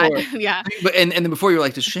forgot. Yeah. But and then before you were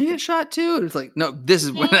like, does she get shot too? And it's like, no, this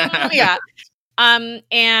is when that happens. Yeah.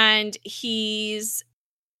 And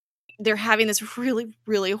they're having this really,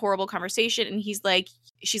 really horrible conversation. And she's like,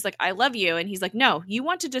 I love you. And he's like, no, you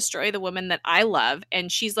want to destroy the woman that I love.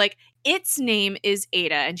 And she's like, its name is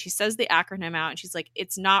Ada. And she says the acronym out and she's like,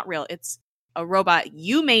 it's not real. It's a robot.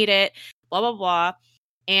 You made it, blah, blah, blah.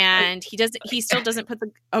 And he still doesn't put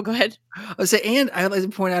oh, go ahead. I would say, and I'd like to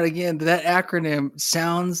point out again that acronym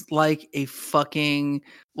sounds like a fucking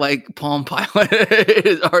like Palm Pilot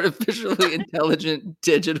is artificially intelligent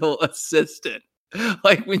digital assistant.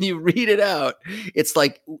 Like when you read it out, it's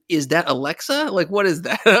like, is that Alexa? Like, what is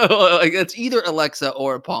that? Like, it's either Alexa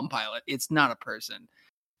or a Palm Pilot. It's not a person.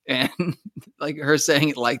 And like her saying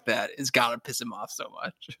it like that has got to piss him off so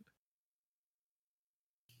much.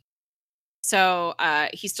 So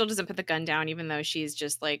he still doesn't put the gun down, even though she's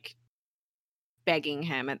just like begging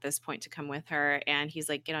him at this point to come with her. And he's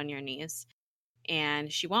like, get on your knees.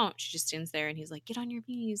 And she won't. She just stands there and he's like, get on your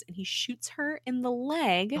knees. And he shoots her in the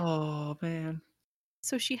leg. Oh, man.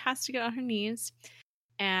 So she has to get on her knees.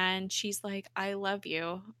 And she's like, I love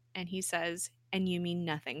you. And he says, and you mean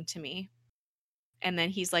nothing to me. And then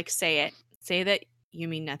he's like, say it. Say that you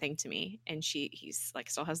mean nothing to me. And he's like,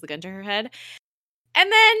 still has the gun to her head. And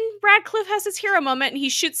then Radcliffe has his hero moment and he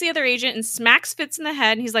shoots the other agent and smacks Fitz in the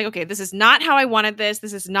head. And he's like, okay, this is not how I wanted this.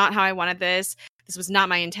 This is not how I wanted this. This was not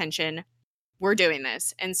my intention. We're doing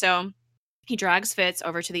this. And so he drags Fitz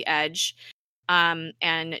over to the edge.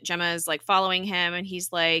 And Gemma is like following him. And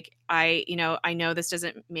he's like, I know this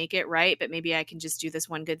doesn't make it right, but maybe I can just do this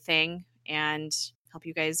one good thing and help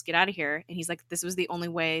you guys get out of here. And he's like, this was the only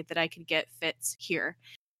way that I could get Fitz here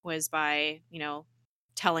was by,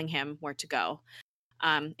 telling him where to go.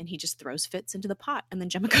 And he just throws Fitz into the pot, and then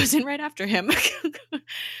Gemma goes in right after him.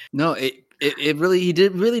 No, it really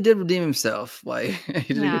did redeem himself. Like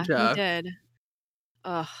he did a good job. He did.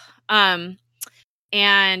 Ugh.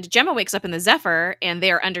 And Gemma wakes up in the Zephyr, and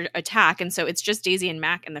they are under attack, and so it's just Daisy and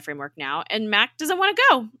Mac in the framework now. And Mac doesn't want to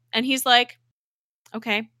go, and he's like,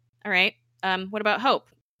 "Okay, all right. What about Hope?"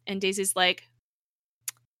 And Daisy's like,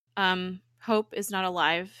 "Hope is not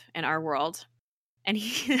alive in our world." And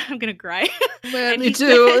I'm gonna cry. Man, me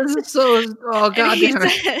too. This is so. Oh god damn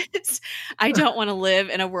it! I don't want to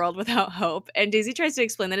live in a world without hope. And Daisy tries to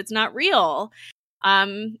explain that it's not real.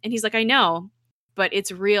 And he's like, I know, but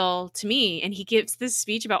it's real to me. And he gives this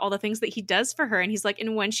speech about all the things that he does for her. And he's like,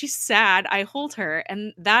 and when she's sad, I hold her,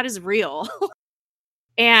 and that is real.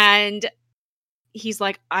 And he's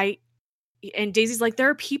like, and Daisy's like, there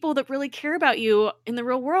are people that really care about you in the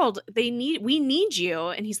real world. We need you.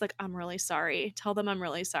 And he's like, I'm really sorry. Tell them I'm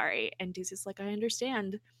really sorry. And Daisy's like, I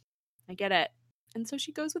understand. I get it. And so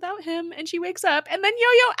she goes without him and she wakes up and then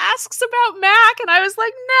Yo-Yo asks about Mac. And I was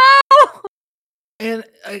like, no. And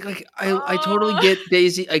I totally get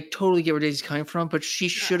Daisy. I totally get where Daisy's coming from, but she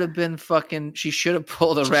should have been she should have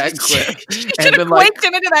pulled a Radcliffe and been like,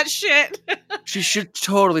 him into that shit. She should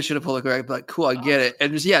have pulled a Radcliffe. Like, cool, I get it.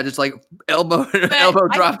 And just like elbow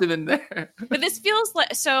dropped him in there. But this feels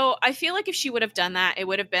like, so I feel like if she would have done that, it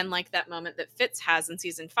would have been like that moment that Fitz has in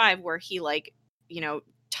season 5 where he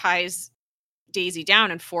ties Daisy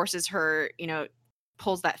down and forces her,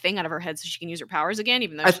 pulls that thing out of her head so she can use her powers again,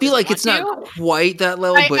 even though I feel like it's not quite that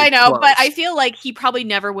level. I know, close. But I feel like he probably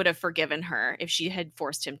never would have forgiven her if she had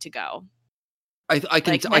forced him to go. I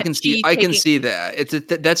can see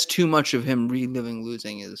that. That's too much of him reliving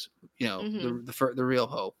losing is the real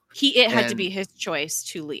Hope. It had to be his choice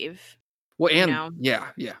to leave. Well, and yeah.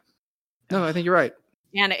 No, I think you're right.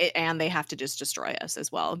 And they have to just destroy us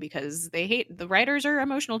as well because the writers are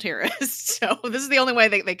emotional terrorists. So this is the only way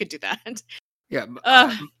they could do that. Yeah,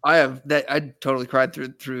 I have that. I totally cried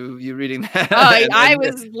through you reading that. I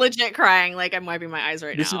was legit crying. Like I'm wiping my eyes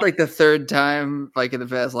right now. This is like the third time, like in the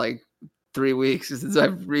past, 3 weeks since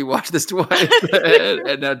I've rewatched this twice,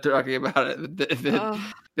 and now talking about it.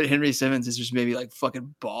 But Henry Simmons is just maybe like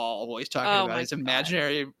fucking ball while he's talking about his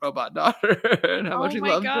imaginary robot daughter and how much he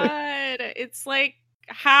loves her. Oh my god! It's like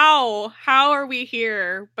how are we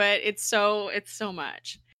here? But it's so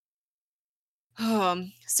much.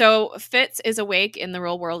 So Fitz is awake in the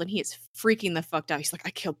real world and he is freaking the fuck out. He's like,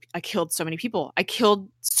 I killed so many people.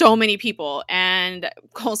 And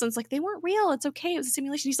Coulson's like, they weren't real. It's okay. It was a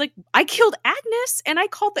simulation. He's like, I killed Agnes and I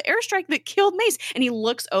called the airstrike that killed Mace. And he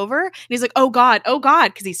looks over and he's like, oh God.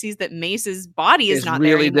 Because he sees that Mace's body is not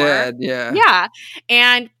really there anymore. Dead. Yeah. Yeah.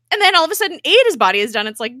 And then all of a sudden, Ada's body is done.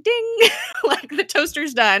 It's like, ding, like the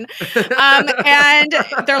toaster's done. And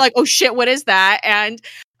they're like, oh shit, what is that? And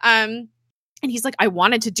he's like, I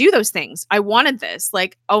wanted to do those things. I wanted this.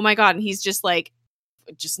 Like, oh my God. And he's just like,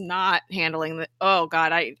 just not handling the, oh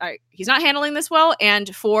God, he's not handling this well.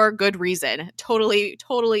 And for good reason. Totally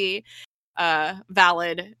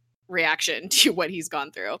valid reaction to what he's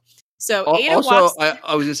gone through. So Ada Also, walks.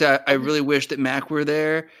 I was gonna say I really wish that Mac were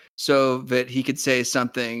there so that he could say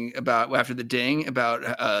something about after the ding about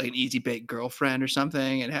an easy bake girlfriend or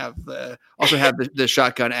something, and have the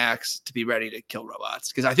shotgun axe to be ready to kill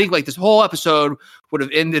robots. Because I think like this whole episode would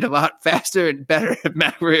have ended a lot faster and better if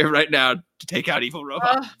Mac were here right now to take out evil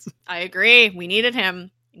robots. I agree. We needed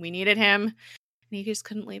him. And he just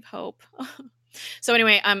couldn't leave Hope. So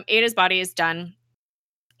anyway, Ada's body is done.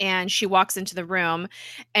 And she walks into the room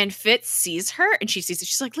and Fitz sees her and she sees it.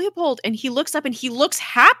 She's like, Leopold. And he looks up and he looks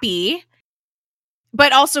happy,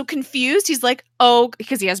 but also confused. He's like, oh,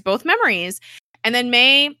 because he has both memories. And then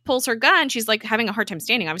May pulls her gun. She's like having a hard time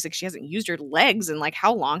standing. Obviously, she hasn't used her legs in like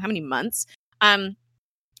how long? How many months? And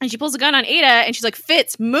she pulls a gun on Ada and she's like,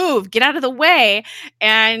 Fitz, move, get out of the way.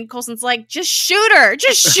 And Coulson's like, just shoot her.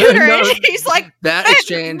 Just shoot her. No, and he's like, that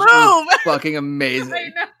exchange move. was fucking amazing.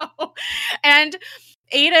 I know. And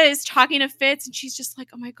Ada is talking to Fitz and she's just like,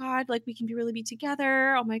 oh my God, like we can really be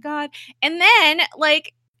together. Oh my God. And then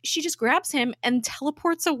like she just grabs him and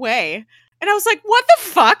teleports away. And I was like, what the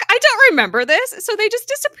fuck? I don't remember this. So they just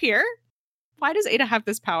disappear. Why does Ada have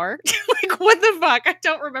this power? Like, what the fuck? I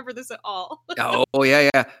don't remember this at all. Oh yeah.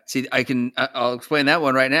 See, I'll explain that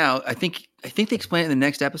one right now. I think they explain it in the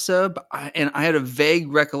next episode, but I had a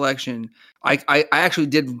vague recollection. I actually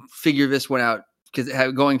did figure this one out because it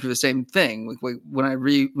had going through the same thing. Like when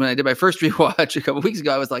I did my first rewatch a couple weeks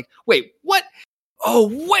ago, I was like, wait, what? Oh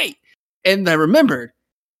wait, and I remembered.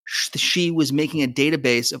 She was making a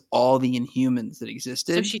database of all the Inhumans that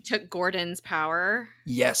existed. So she took Gordon's power.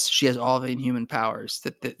 Yes, she has all the Inhuman powers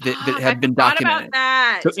that I have been documented. About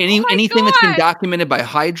that. So anything that's been documented by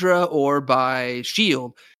Hydra or by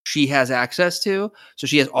Shield, she has access to. So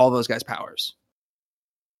she has all those guys' powers.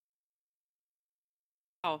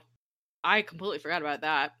 Oh, I completely forgot about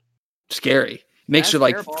that. Scary. Makes her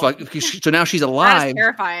like fuck. So now she's alive. That is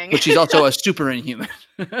terrifying. But she's also a super Inhuman.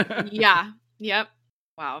 Yeah. Yep.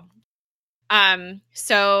 Wow.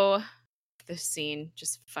 So this scene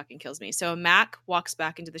just fucking kills me. So Mac walks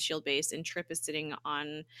back into the Shield base and Trip is sitting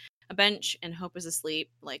on a bench and Hope is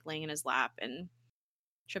asleep, like laying in his lap. And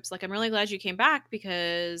Trip's like, I'm really glad you came back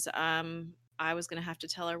because I was gonna have to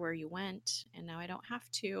tell her where you went, and now I don't have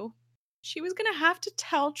to. She was gonna have to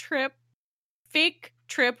tell fake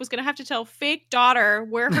Trip was gonna have to tell fake daughter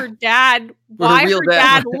where her dad, why her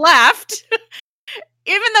dad left.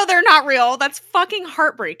 Even though they're not real, that's fucking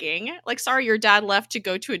heartbreaking. Like, sorry, your dad left to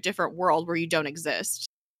go to a different world where you don't exist.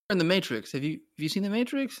 In the Matrix, have you seen the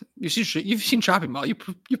Matrix? You've seen Shopping Mall.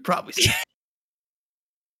 You've probably seen it.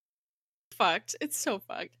 Fucked. It's so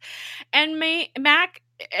fucked. And Mac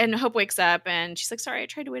and Hope wakes up and she's like, sorry, I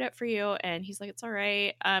tried to wait up for you. And he's like, it's all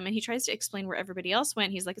right. And he tries to explain where everybody else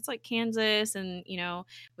went. He's like, it's like Kansas and,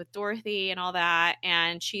 with Dorothy and all that.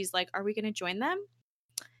 And she's like, are we going to join them?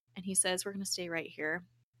 And he says, we're going to stay right here.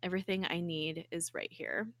 Everything I need is right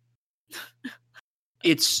here.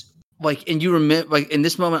 It's like, and you remember, like in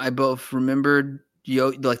this moment, I both remembered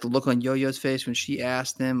like the look on Yo-Yo's face when she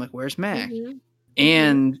asked them, like, where's Mac? Mm-hmm.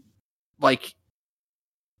 And like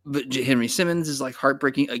Henry Simmons is like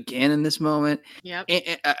heartbreaking again in this moment. Yep.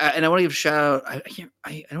 And I want to give a shout out.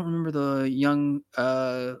 I don't remember the young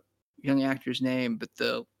actor's name, but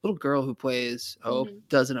the little girl who plays Hope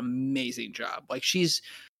does an amazing job. Like she's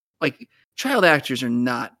like, child actors are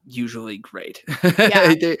not usually great.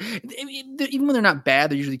 Yeah. Even when they're not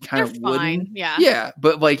bad, they're usually kind of wooden. Yeah. Yeah.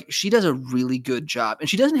 But like she does a really good job. And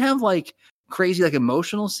she doesn't have like crazy like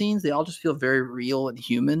emotional scenes. They all just feel very real and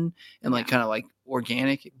human and like kind of like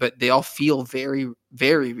organic, but they all feel very,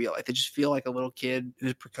 very real. Like they just feel like a little kid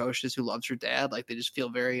who's precocious, who loves her dad. Like they just feel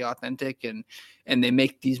very authentic and they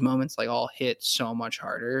make these moments like all hit so much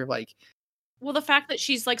harder. Like, well, the fact that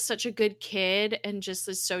she's like such a good kid and just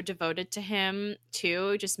is so devoted to him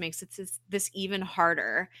too, just makes it this even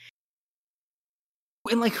harder.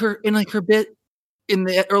 And like her bit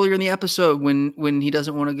earlier in the episode when he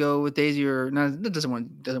doesn't want to go with Daisy or not, doesn't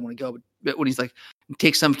want to go, but when he's like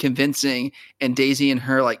takes some convincing and Daisy and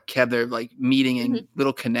her like have their like meeting and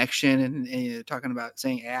little connection and talking about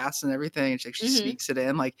saying ass and everything, and she sneaks it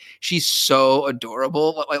in. Like she's so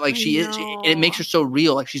adorable, like she is, and it makes her so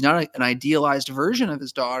real. Like she's not an idealized version of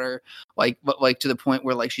his daughter, like but like to the point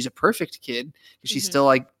where like she's a perfect kid. She's still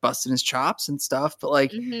like busting his chops and stuff, but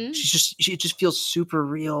like she just feels super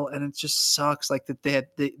real, and it just sucks like that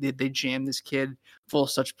they jammed this kid full of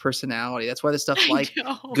such personality. That's why the stuff like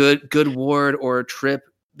Good Ward or Trip,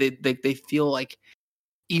 they feel like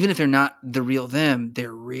even if they're not the real them,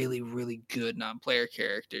 they're really, really good non-player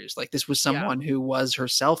characters. Like this was someone who was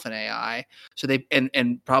herself an AI, so they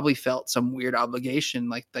and probably felt some weird obligation.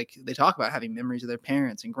 Like they talk about having memories of their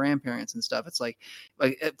parents and grandparents and stuff. It's like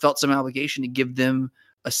it felt some obligation to give them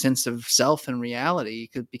a sense of self and reality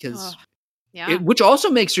because which also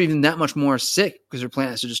makes her even that much more sick because her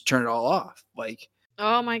plan is to just turn it all off. Like,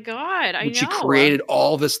 oh my God, I know. She created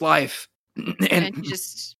all this life and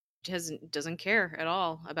just doesn't care at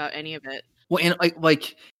all about any of it. Well,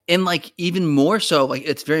 and like even more so, like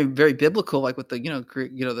it's very, very biblical, like with the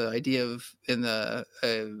the idea of in the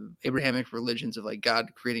Abrahamic religions of like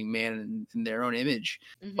God creating man in their own image.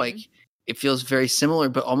 Mm-hmm. Like it feels very similar,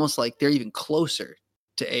 but almost like they're even closer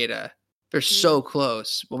to Ada. They're so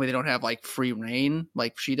close. Well, they don't have like free reign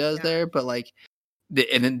like she does there, but like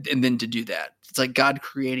and then to do that, it's like God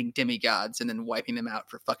creating demigods and then wiping them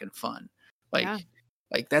out for fucking fun. Like. Yeah.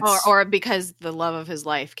 Like that's or because the love of his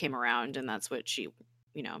life came around and that's what she,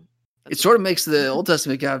 it sort of makes the Old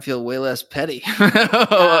Testament God feel way less petty,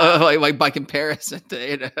 like by comparison to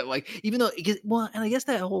Ada. Like even though, and I guess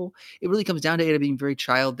it really comes down to Ada being very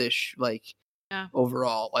childish, like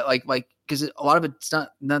overall, like because a lot of it's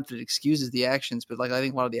not that it excuses the actions, but like I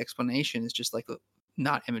think a lot of the explanation is just like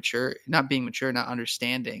not being mature, not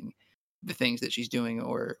understanding the things that she's doing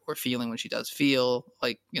or feeling when she does feel,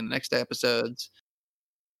 like in the next episodes.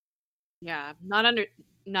 Yeah, not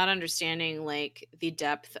understanding like the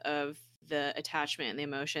depth of the attachment and the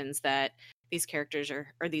emotions that these characters or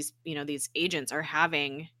these these agents are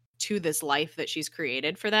having to this life that she's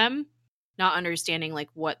created for them. Not understanding like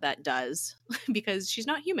what that does because she's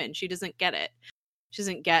not human. She doesn't get it. She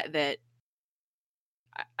doesn't get that.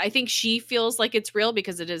 I think she feels like it's real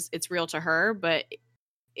because it's real to her, but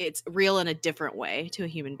it's real in a different way to a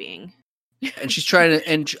human being. And she's trying to,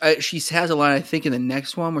 and she has a line, I think, in the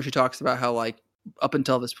next one where she talks about how, like, up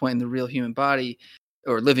until this point in the real human body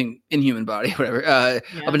or living in human body, whatever, up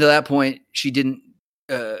until that point, she didn't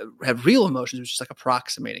have real emotions. It was just like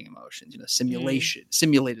approximating emotions,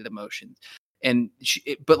 simulated emotions. And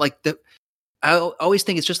I always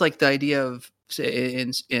think it's just like the idea of, say,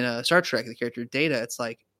 in Star Trek, the character Data, it's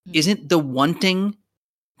like, isn't the wanting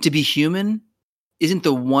to be human? Isn't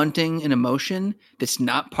the wanting an emotion that's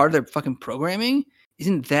not part of their fucking programming?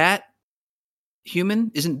 Isn't that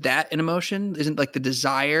human? Isn't that an emotion? Isn't like the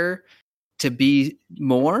desire to be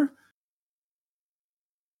more?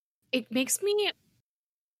 It makes me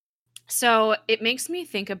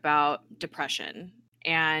think about depression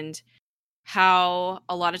and how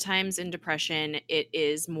a lot of times in depression, it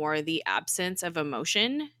is more the absence of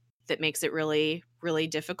emotion that makes it really, really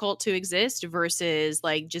difficult to exist versus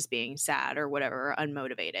like just being sad or whatever,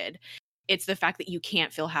 unmotivated. It's the fact that you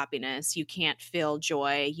can't feel happiness, you can't feel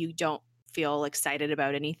joy, you don't feel excited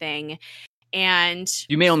about anything. And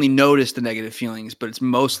you may only notice the negative feelings, but it's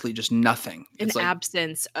mostly just nothing. It's an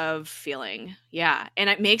absence of feeling. Yeah. And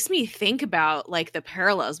it makes me think about like the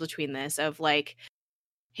parallels between this of like,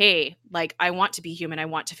 hey, like I want to be human, I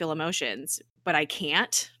want to feel emotions, but I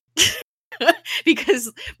can't.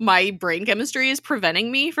 Because my brain chemistry is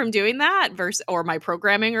preventing me from doing that or my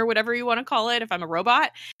programming or whatever you want to call it if I'm a robot.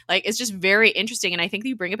 Like it's just very interesting. And I think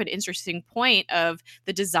you bring up an interesting point of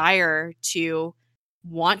the desire to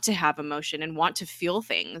want to have emotion and want to feel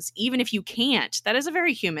things, even if you can't. That is a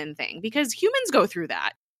very human thing because humans go through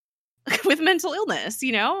that with mental illness,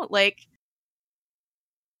 like.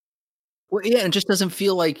 Well, yeah, it just doesn't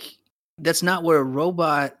feel like that's not what a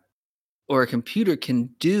robot or a computer can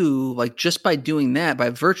do. Like just by doing that, by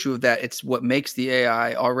virtue of that, it's what makes the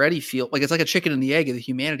AI already feel like it's like a chicken and the egg of the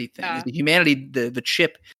humanity thing. Yeah. The humanity, the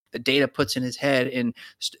chip that Data puts in his head in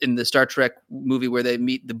the Star Trek movie where they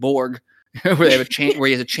meet the Borg, where they have where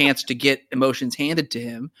he has a chance to get emotions handed to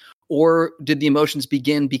him, or did the emotions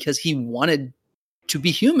begin because he wanted to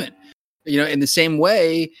be human? In the same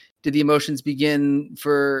way, did the emotions begin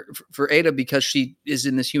for Ada because she is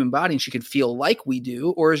in this human body and she could feel like we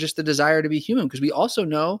do, or is just the desire to be human? Because we also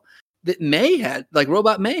know that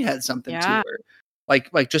Robot May had something to her,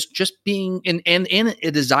 like just being and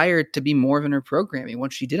a desire to be more than her programming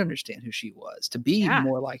once she did understand who she was, to be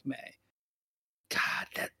more like May. God,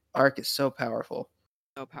 that arc is so powerful.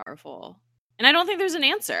 So powerful. And I don't think there's an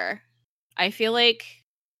answer. I feel like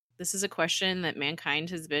this is a question that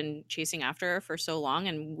mankind has been chasing after for so long,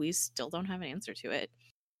 and we still don't have an answer to it.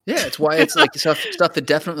 Yeah, it's why it's like stuff that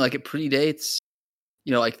definitely like it predates,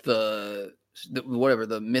 like the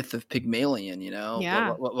myth of Pygmalion.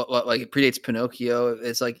 Yeah, like it predates Pinocchio.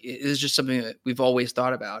 It's like it is just something that we've always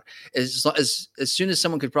thought about. As soon as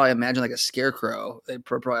someone could probably imagine like a scarecrow, they'd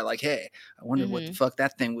probably like, hey, I wonder what the fuck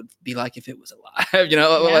that thing would be like if it was alive.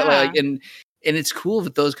 Like and and it's cool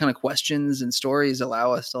that those kind of questions and stories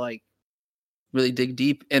allow us to like really dig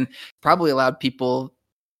deep, and probably allowed people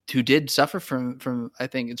who did suffer from I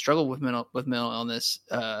think and struggle with mental illness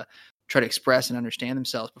try to express and understand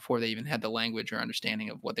themselves before they even had the language or understanding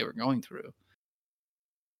of what they were going through.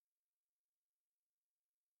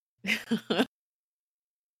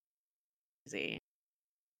 Crazy.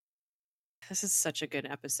 This is such a good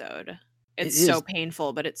episode. It It's so is.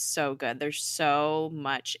 painful, but it's so good. There's so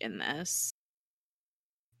much in this.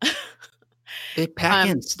 They pack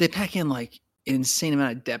Um, in like an insane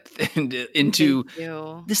amount of depth into Thank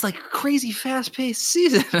you. this like crazy fast paced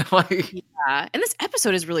season. Like, Yeah, and this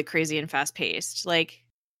episode is really crazy and fast paced. Like,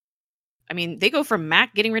 I mean, they go from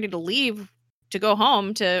Mac getting ready to leave to go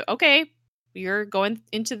home to, okay, you're going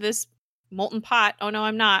into this molten pot. Oh no,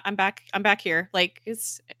 I'm not. I'm back. I'm back here. Like,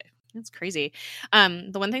 it's crazy.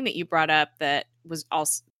 The one thing that you brought up that was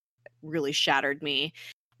also really shattered me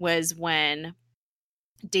was when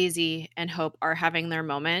Daisy and Hope are having their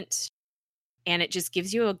moment, and it just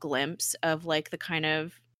gives you a glimpse of like the kind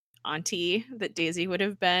of auntie that Daisy would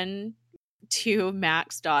have been to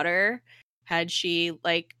Mac's daughter had she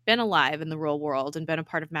like been alive in the real world and been a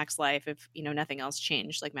part of Mac's life, if nothing else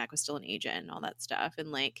changed, like Mac was still an agent and all that stuff,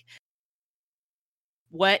 and like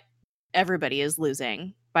what everybody is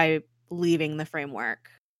losing by leaving the framework.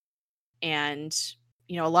 And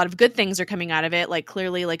a lot of good things are coming out of it. Like,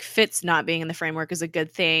 clearly, like, Fitz not being in the framework is a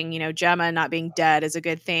good thing. Gemma not being dead is a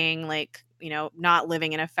good thing. Like, not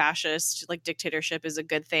living in a fascist like dictatorship is a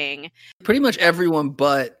good thing. pretty much everyone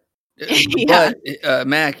but Yeah.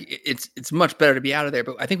 Mac, it's much better to be out of there.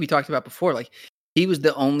 But I think we talked about before, like he was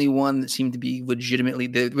the only one that seemed to be legitimately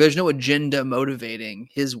there's no agenda motivating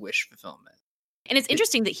his wish fulfillment. And it's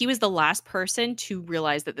interesting that he was the last person to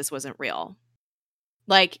realize that this wasn't real.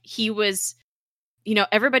 Like, he was,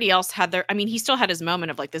 everybody else had he still had his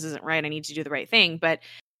moment of like, this isn't right, I need to do the right thing. But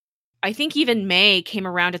I think even May came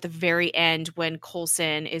around at the very end when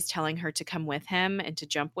Coulson is telling her to come with him and to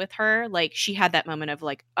jump with her. Like, she had that moment of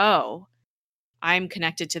like, oh, I'm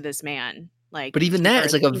connected to this man. Like, but even that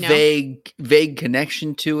is like a vague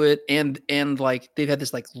connection to it. And like, they've had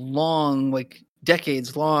this like long, like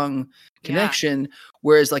decades long connection.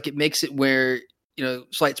 Whereas like, it makes it where,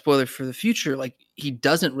 slight spoiler for the future, like he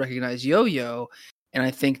doesn't recognize Yo-Yo. And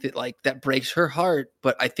I think that like that breaks her heart,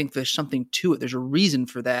 but I think there's something to it. There's a reason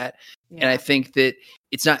for that. Yeah. And I think that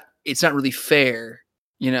it's not really fair,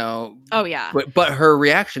 Oh yeah. But her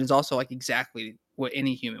reaction is also like exactly what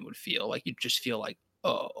any human would feel. Like, you just feel like,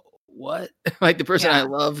 oh, what? Like the person I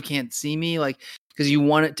love can't see me, like, because you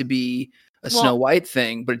want it to be a Snow White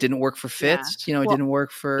thing, but it didn't work for Fitz. It didn't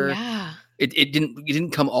work for it didn't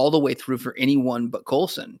come all the way through for anyone but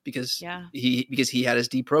Coulson because he had his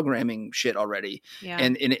deprogramming shit already.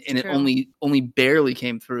 And it only barely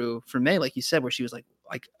came through for May, like you said, where she was like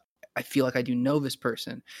I feel like I do know this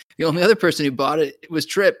person. The only other person who bought it was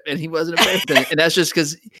Trip, and he wasn't a person. And that's just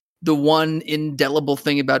because the one indelible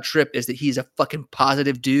thing about Trip is that he's a fucking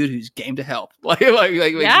positive dude who's game to help, like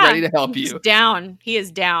ready to help you. Down, he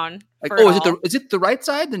is down. Like, is it the right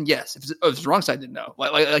side? Then yes. If it's the wrong side, then no.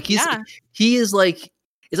 Like he is like,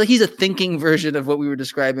 it's like he's a thinking version of what we were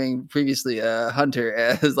describing previously, Hunter,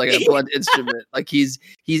 as like a blunt instrument. Like he's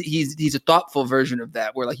a thoughtful version of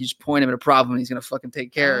that, where like you just point him at a problem and he's gonna fucking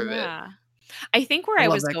take care of it. I think where I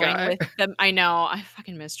was going with them, I know I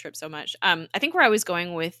fucking miss Trip so much. I think where I was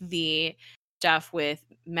going with the stuff with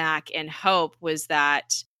Mac and Hope was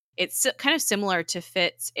that it's kind of similar to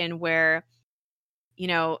Fitz in where,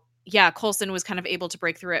 Coulson was kind of able to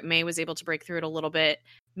break through it. May was able to break through it a little bit.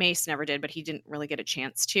 Mace never did, but he didn't really get a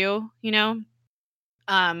chance to,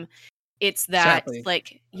 it's that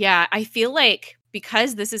like, I feel like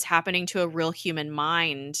because this is happening to a real human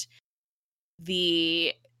mind,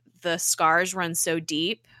 the scars run so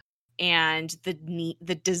deep, and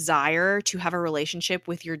the desire to have a relationship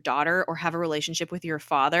with your daughter or have a relationship with your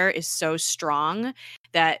father is so strong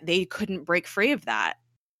that they couldn't break free of that.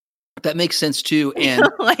 That makes sense too. And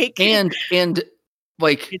and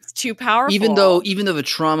like, it's too powerful. Even though the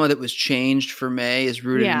trauma that was changed for May is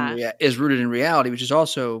rooted in reality, which is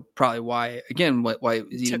also probably why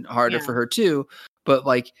it's even harder for her too. But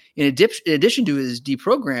like in addition to his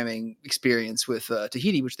deprogramming experience with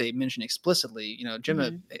Tahiti, which they mention explicitly,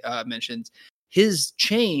 Gemma mentions, his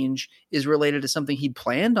change is related to something he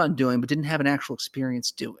planned on doing but didn't have an actual experience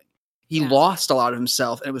doing. He lost a lot of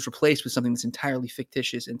himself, and it was replaced with something that's entirely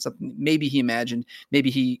fictitious and something maybe he imagined, maybe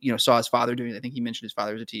he saw his father doing it. I think he mentioned his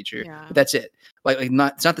father was a teacher, but that's it. Like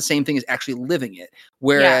not, it's not the same thing as actually living it.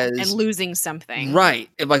 Whereas and losing something, right?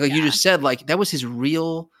 Like you just said, like that was his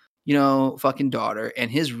real, fucking daughter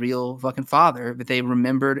and his real fucking father that they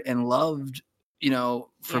remembered and loved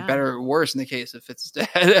for Yeah. better or worse in the case of Fitz's dad.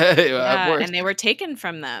 Worse. And they were taken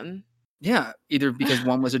from them. Yeah, either because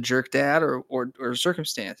one was a jerk dad or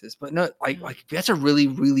circumstances. But no, like that's a really,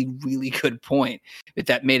 really, really good point.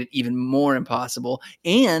 That made it even more impossible.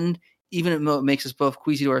 And even it makes us both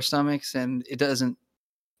queasy to our stomachs, and it doesn't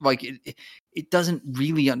it doesn't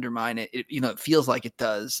really undermine it. It feels like it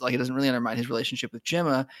does. Like it doesn't really undermine his relationship with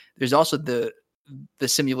Gemma. There's also the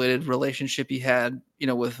simulated relationship he had,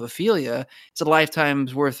 with Ophelia. It's a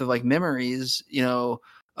lifetime's worth of like memories,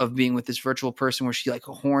 of being with this virtual person where she like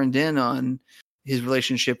horned in on his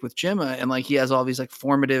relationship with Gemma, and like he has all these like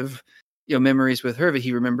formative, memories with her that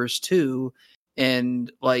he remembers too,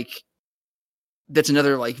 and like that's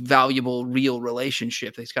another like valuable real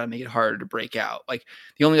relationship that's got to make it harder to break out. Like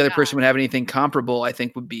the only other person would have anything comparable, I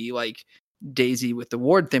think, would be like Daisy with the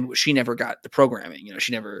Ward thing, but she never got the programming.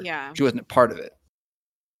 She wasn't a part of it.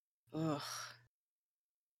 Ugh.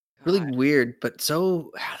 Really weird, but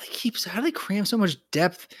so how do they cram so much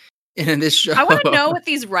depth in this show? I want to know what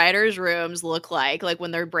these writers' rooms look like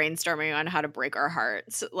when they're brainstorming on how to break our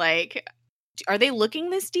hearts. Like, are they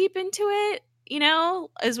looking this deep into it?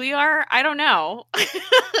 As we are? I don't know.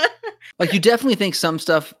 Like, you definitely think some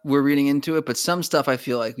stuff we're reading into it, but some stuff I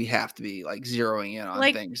feel like we have to be like zeroing in on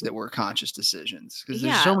things that were conscious decisions, because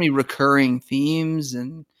there's so many recurring themes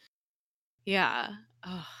and. Yeah.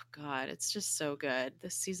 Oh God, it's just so good.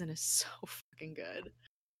 This season is so fucking good.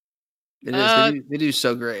 It is. They do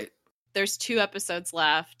so great. There's 2 episodes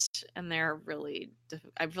left, and they're really.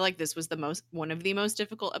 I feel like this was one of the most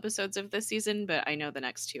difficult episodes of this season, but I know the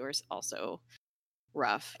next 2 are also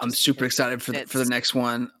rough. I'm super excited for the next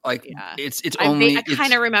one. Like, it's I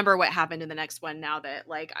kind of remember what happened in the next one now that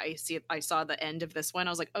like I saw the end of this one. I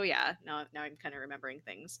was like, oh yeah, now I'm kind of remembering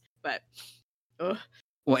things, but. Ugh.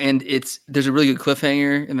 Well, and there's a really good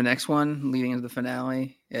cliffhanger in the next one leading into the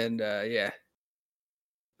finale, and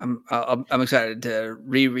I'm excited to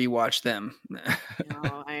rewatch them. No,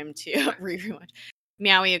 I am too. Rewatch.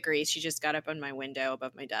 Meowie agrees. She just got up on my window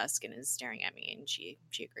above my desk and is staring at me, and she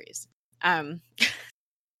agrees. Meowie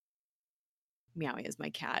is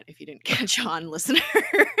my cat. If you didn't catch on, listener.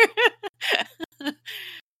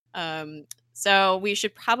 So we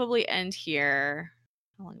should probably end here.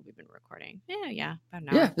 How long have we been recording? Yeah, about an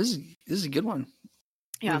hour. Yeah, this is a good one.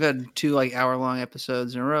 Yeah. We've had 2 like hour-long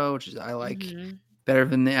episodes in a row, which is I like better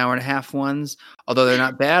than the hour and a half ones. Although they're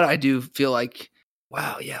not bad, I do feel like,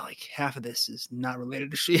 wow, yeah, like half of this is not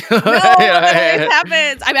related to She-Hulk. No, it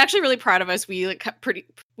happens. I'm actually really proud of us. We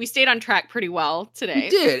stayed on track pretty well today. We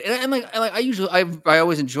did, and I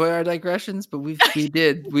always enjoy our digressions, but we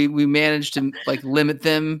managed to like limit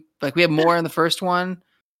them. Like we had more in the first one,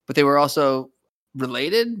 but they were also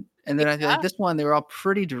related, and then I feel like this one they were all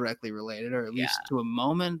pretty directly related, or at least to a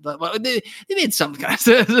moment. But they made some kind of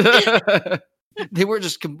sense. They were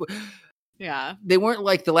just they weren't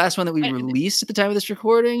like the last one that we released at the time of this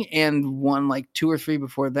recording, and one like 2 or 3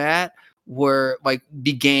 before that were like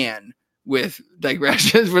began with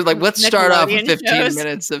digressions. We're like, let's start off with 15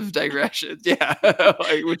 minutes of digressions,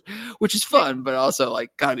 which is fun, but also like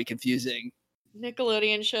gotta be confusing.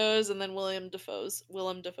 Nickelodeon shows, and then Willem Dafoe's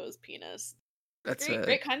penis. That's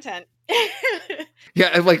great content.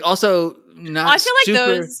 Yeah, like also not. I feel like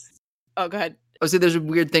those. Oh, go ahead. I would say there's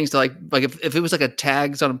weird things to like if it was like a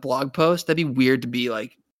tags on a blog post, that'd be weird to be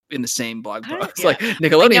like in the same blog post. Like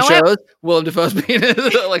Nickelodeon shows, Willem Dafoe's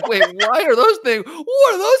penis. Like, wait, why are those things?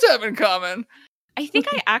 What do those have in common? I think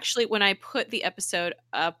I actually, when I put the episode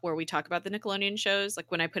up where we talk about the Nickelodeon shows,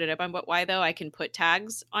 like when I put it up on But Why Though, I can put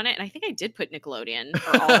tags on it, and I think I did put Nickelodeon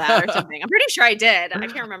or all that or something. I'm pretty sure I did. I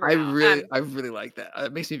can't remember. I really like that.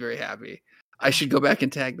 It makes me very happy. I should go back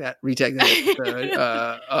and retag that episode,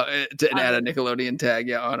 and add a Nickelodeon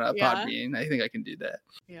tag on Podbean. I think I can do that.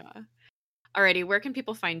 Yeah. Alrighty, where can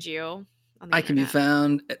people find you? I can be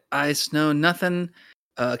found at I Snow Nothing.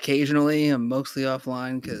 Occasionally, I'm mostly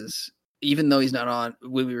offline because even though he's not on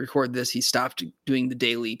when we record this, he stopped doing the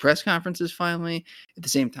daily press conferences finally. At the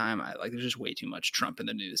same time, there's just way too much Trump in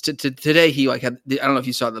the news. Today, he I don't know if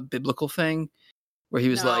you saw the biblical thing where he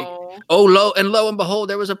was like, "Oh, lo and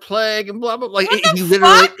behold, there was a plague and blah blah." Like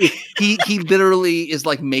he literally is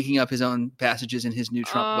like making up his own passages in his new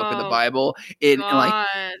Trump book of the Bible. And like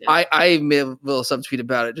I made a little subtweet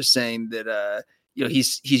about it, just saying that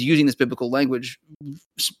he's using this biblical language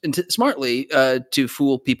smartly to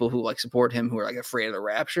fool people who like support him, who are like afraid of the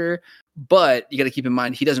rapture. But you got to keep in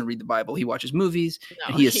mind he doesn't read the Bible; he watches movies,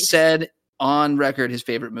 and he has said on record his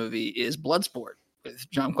favorite movie is Bloodsport with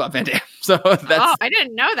Jean-Claude Van Damme. So that's I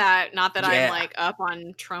didn't know that. Not that I'm like up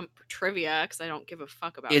on Trump trivia because I don't give a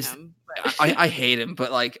fuck about him. I hate him,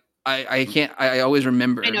 but like I can't. I always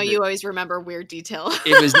remember. I know you always remember weird detail.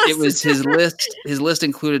 It was his list. His list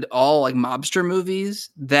included all like mobster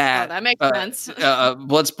movies that makes sense.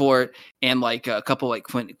 Bloodsport, and like a couple like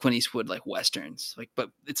Clint Eastwood like westerns. Like,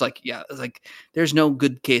 but it's like it's like there's no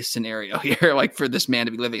good case scenario here. Like for this man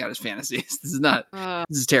to be living out his fantasies. This is not.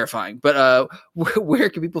 This is terrifying. But where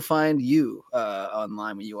can people find you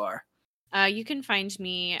online when you are? You can find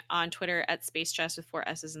me on Twitter at SpaceJess with 4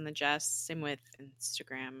 S's in the Jess. Same with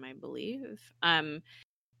Instagram, I believe. And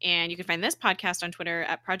you can find this podcast on Twitter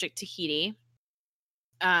at Project Tahiti.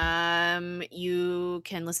 You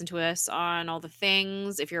can listen to us on all the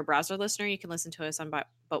things. If you're a browser listener, you can listen to us on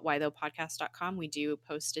butwhythoughpodcast.com. We do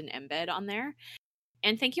post an embed on there.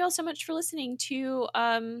 And thank you all so much for listening to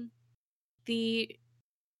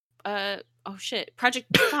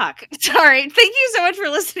Project Fuck. Sorry. Thank you so much for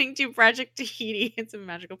listening to Project Tahiti. It's a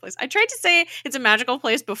magical place. I tried to say it's a magical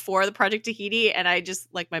place before the Project Tahiti, and I just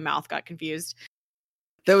like my mouth got confused.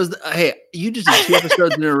 That was hey, you just did 2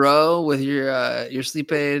 episodes in a row with your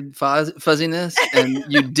sleep aid fuzziness, and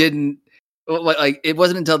you didn't like it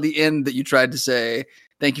wasn't until the end that you tried to say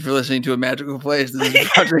thank you for listening to a magical place. This is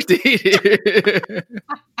Project Tahiti.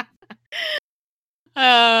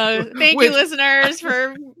 Thank you, listeners,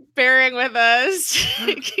 for bearing with us.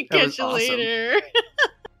 Catch you later.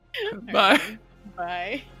 Bye.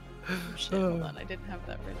 Bye. Oh, shit, hold on. I didn't have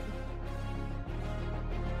that ready.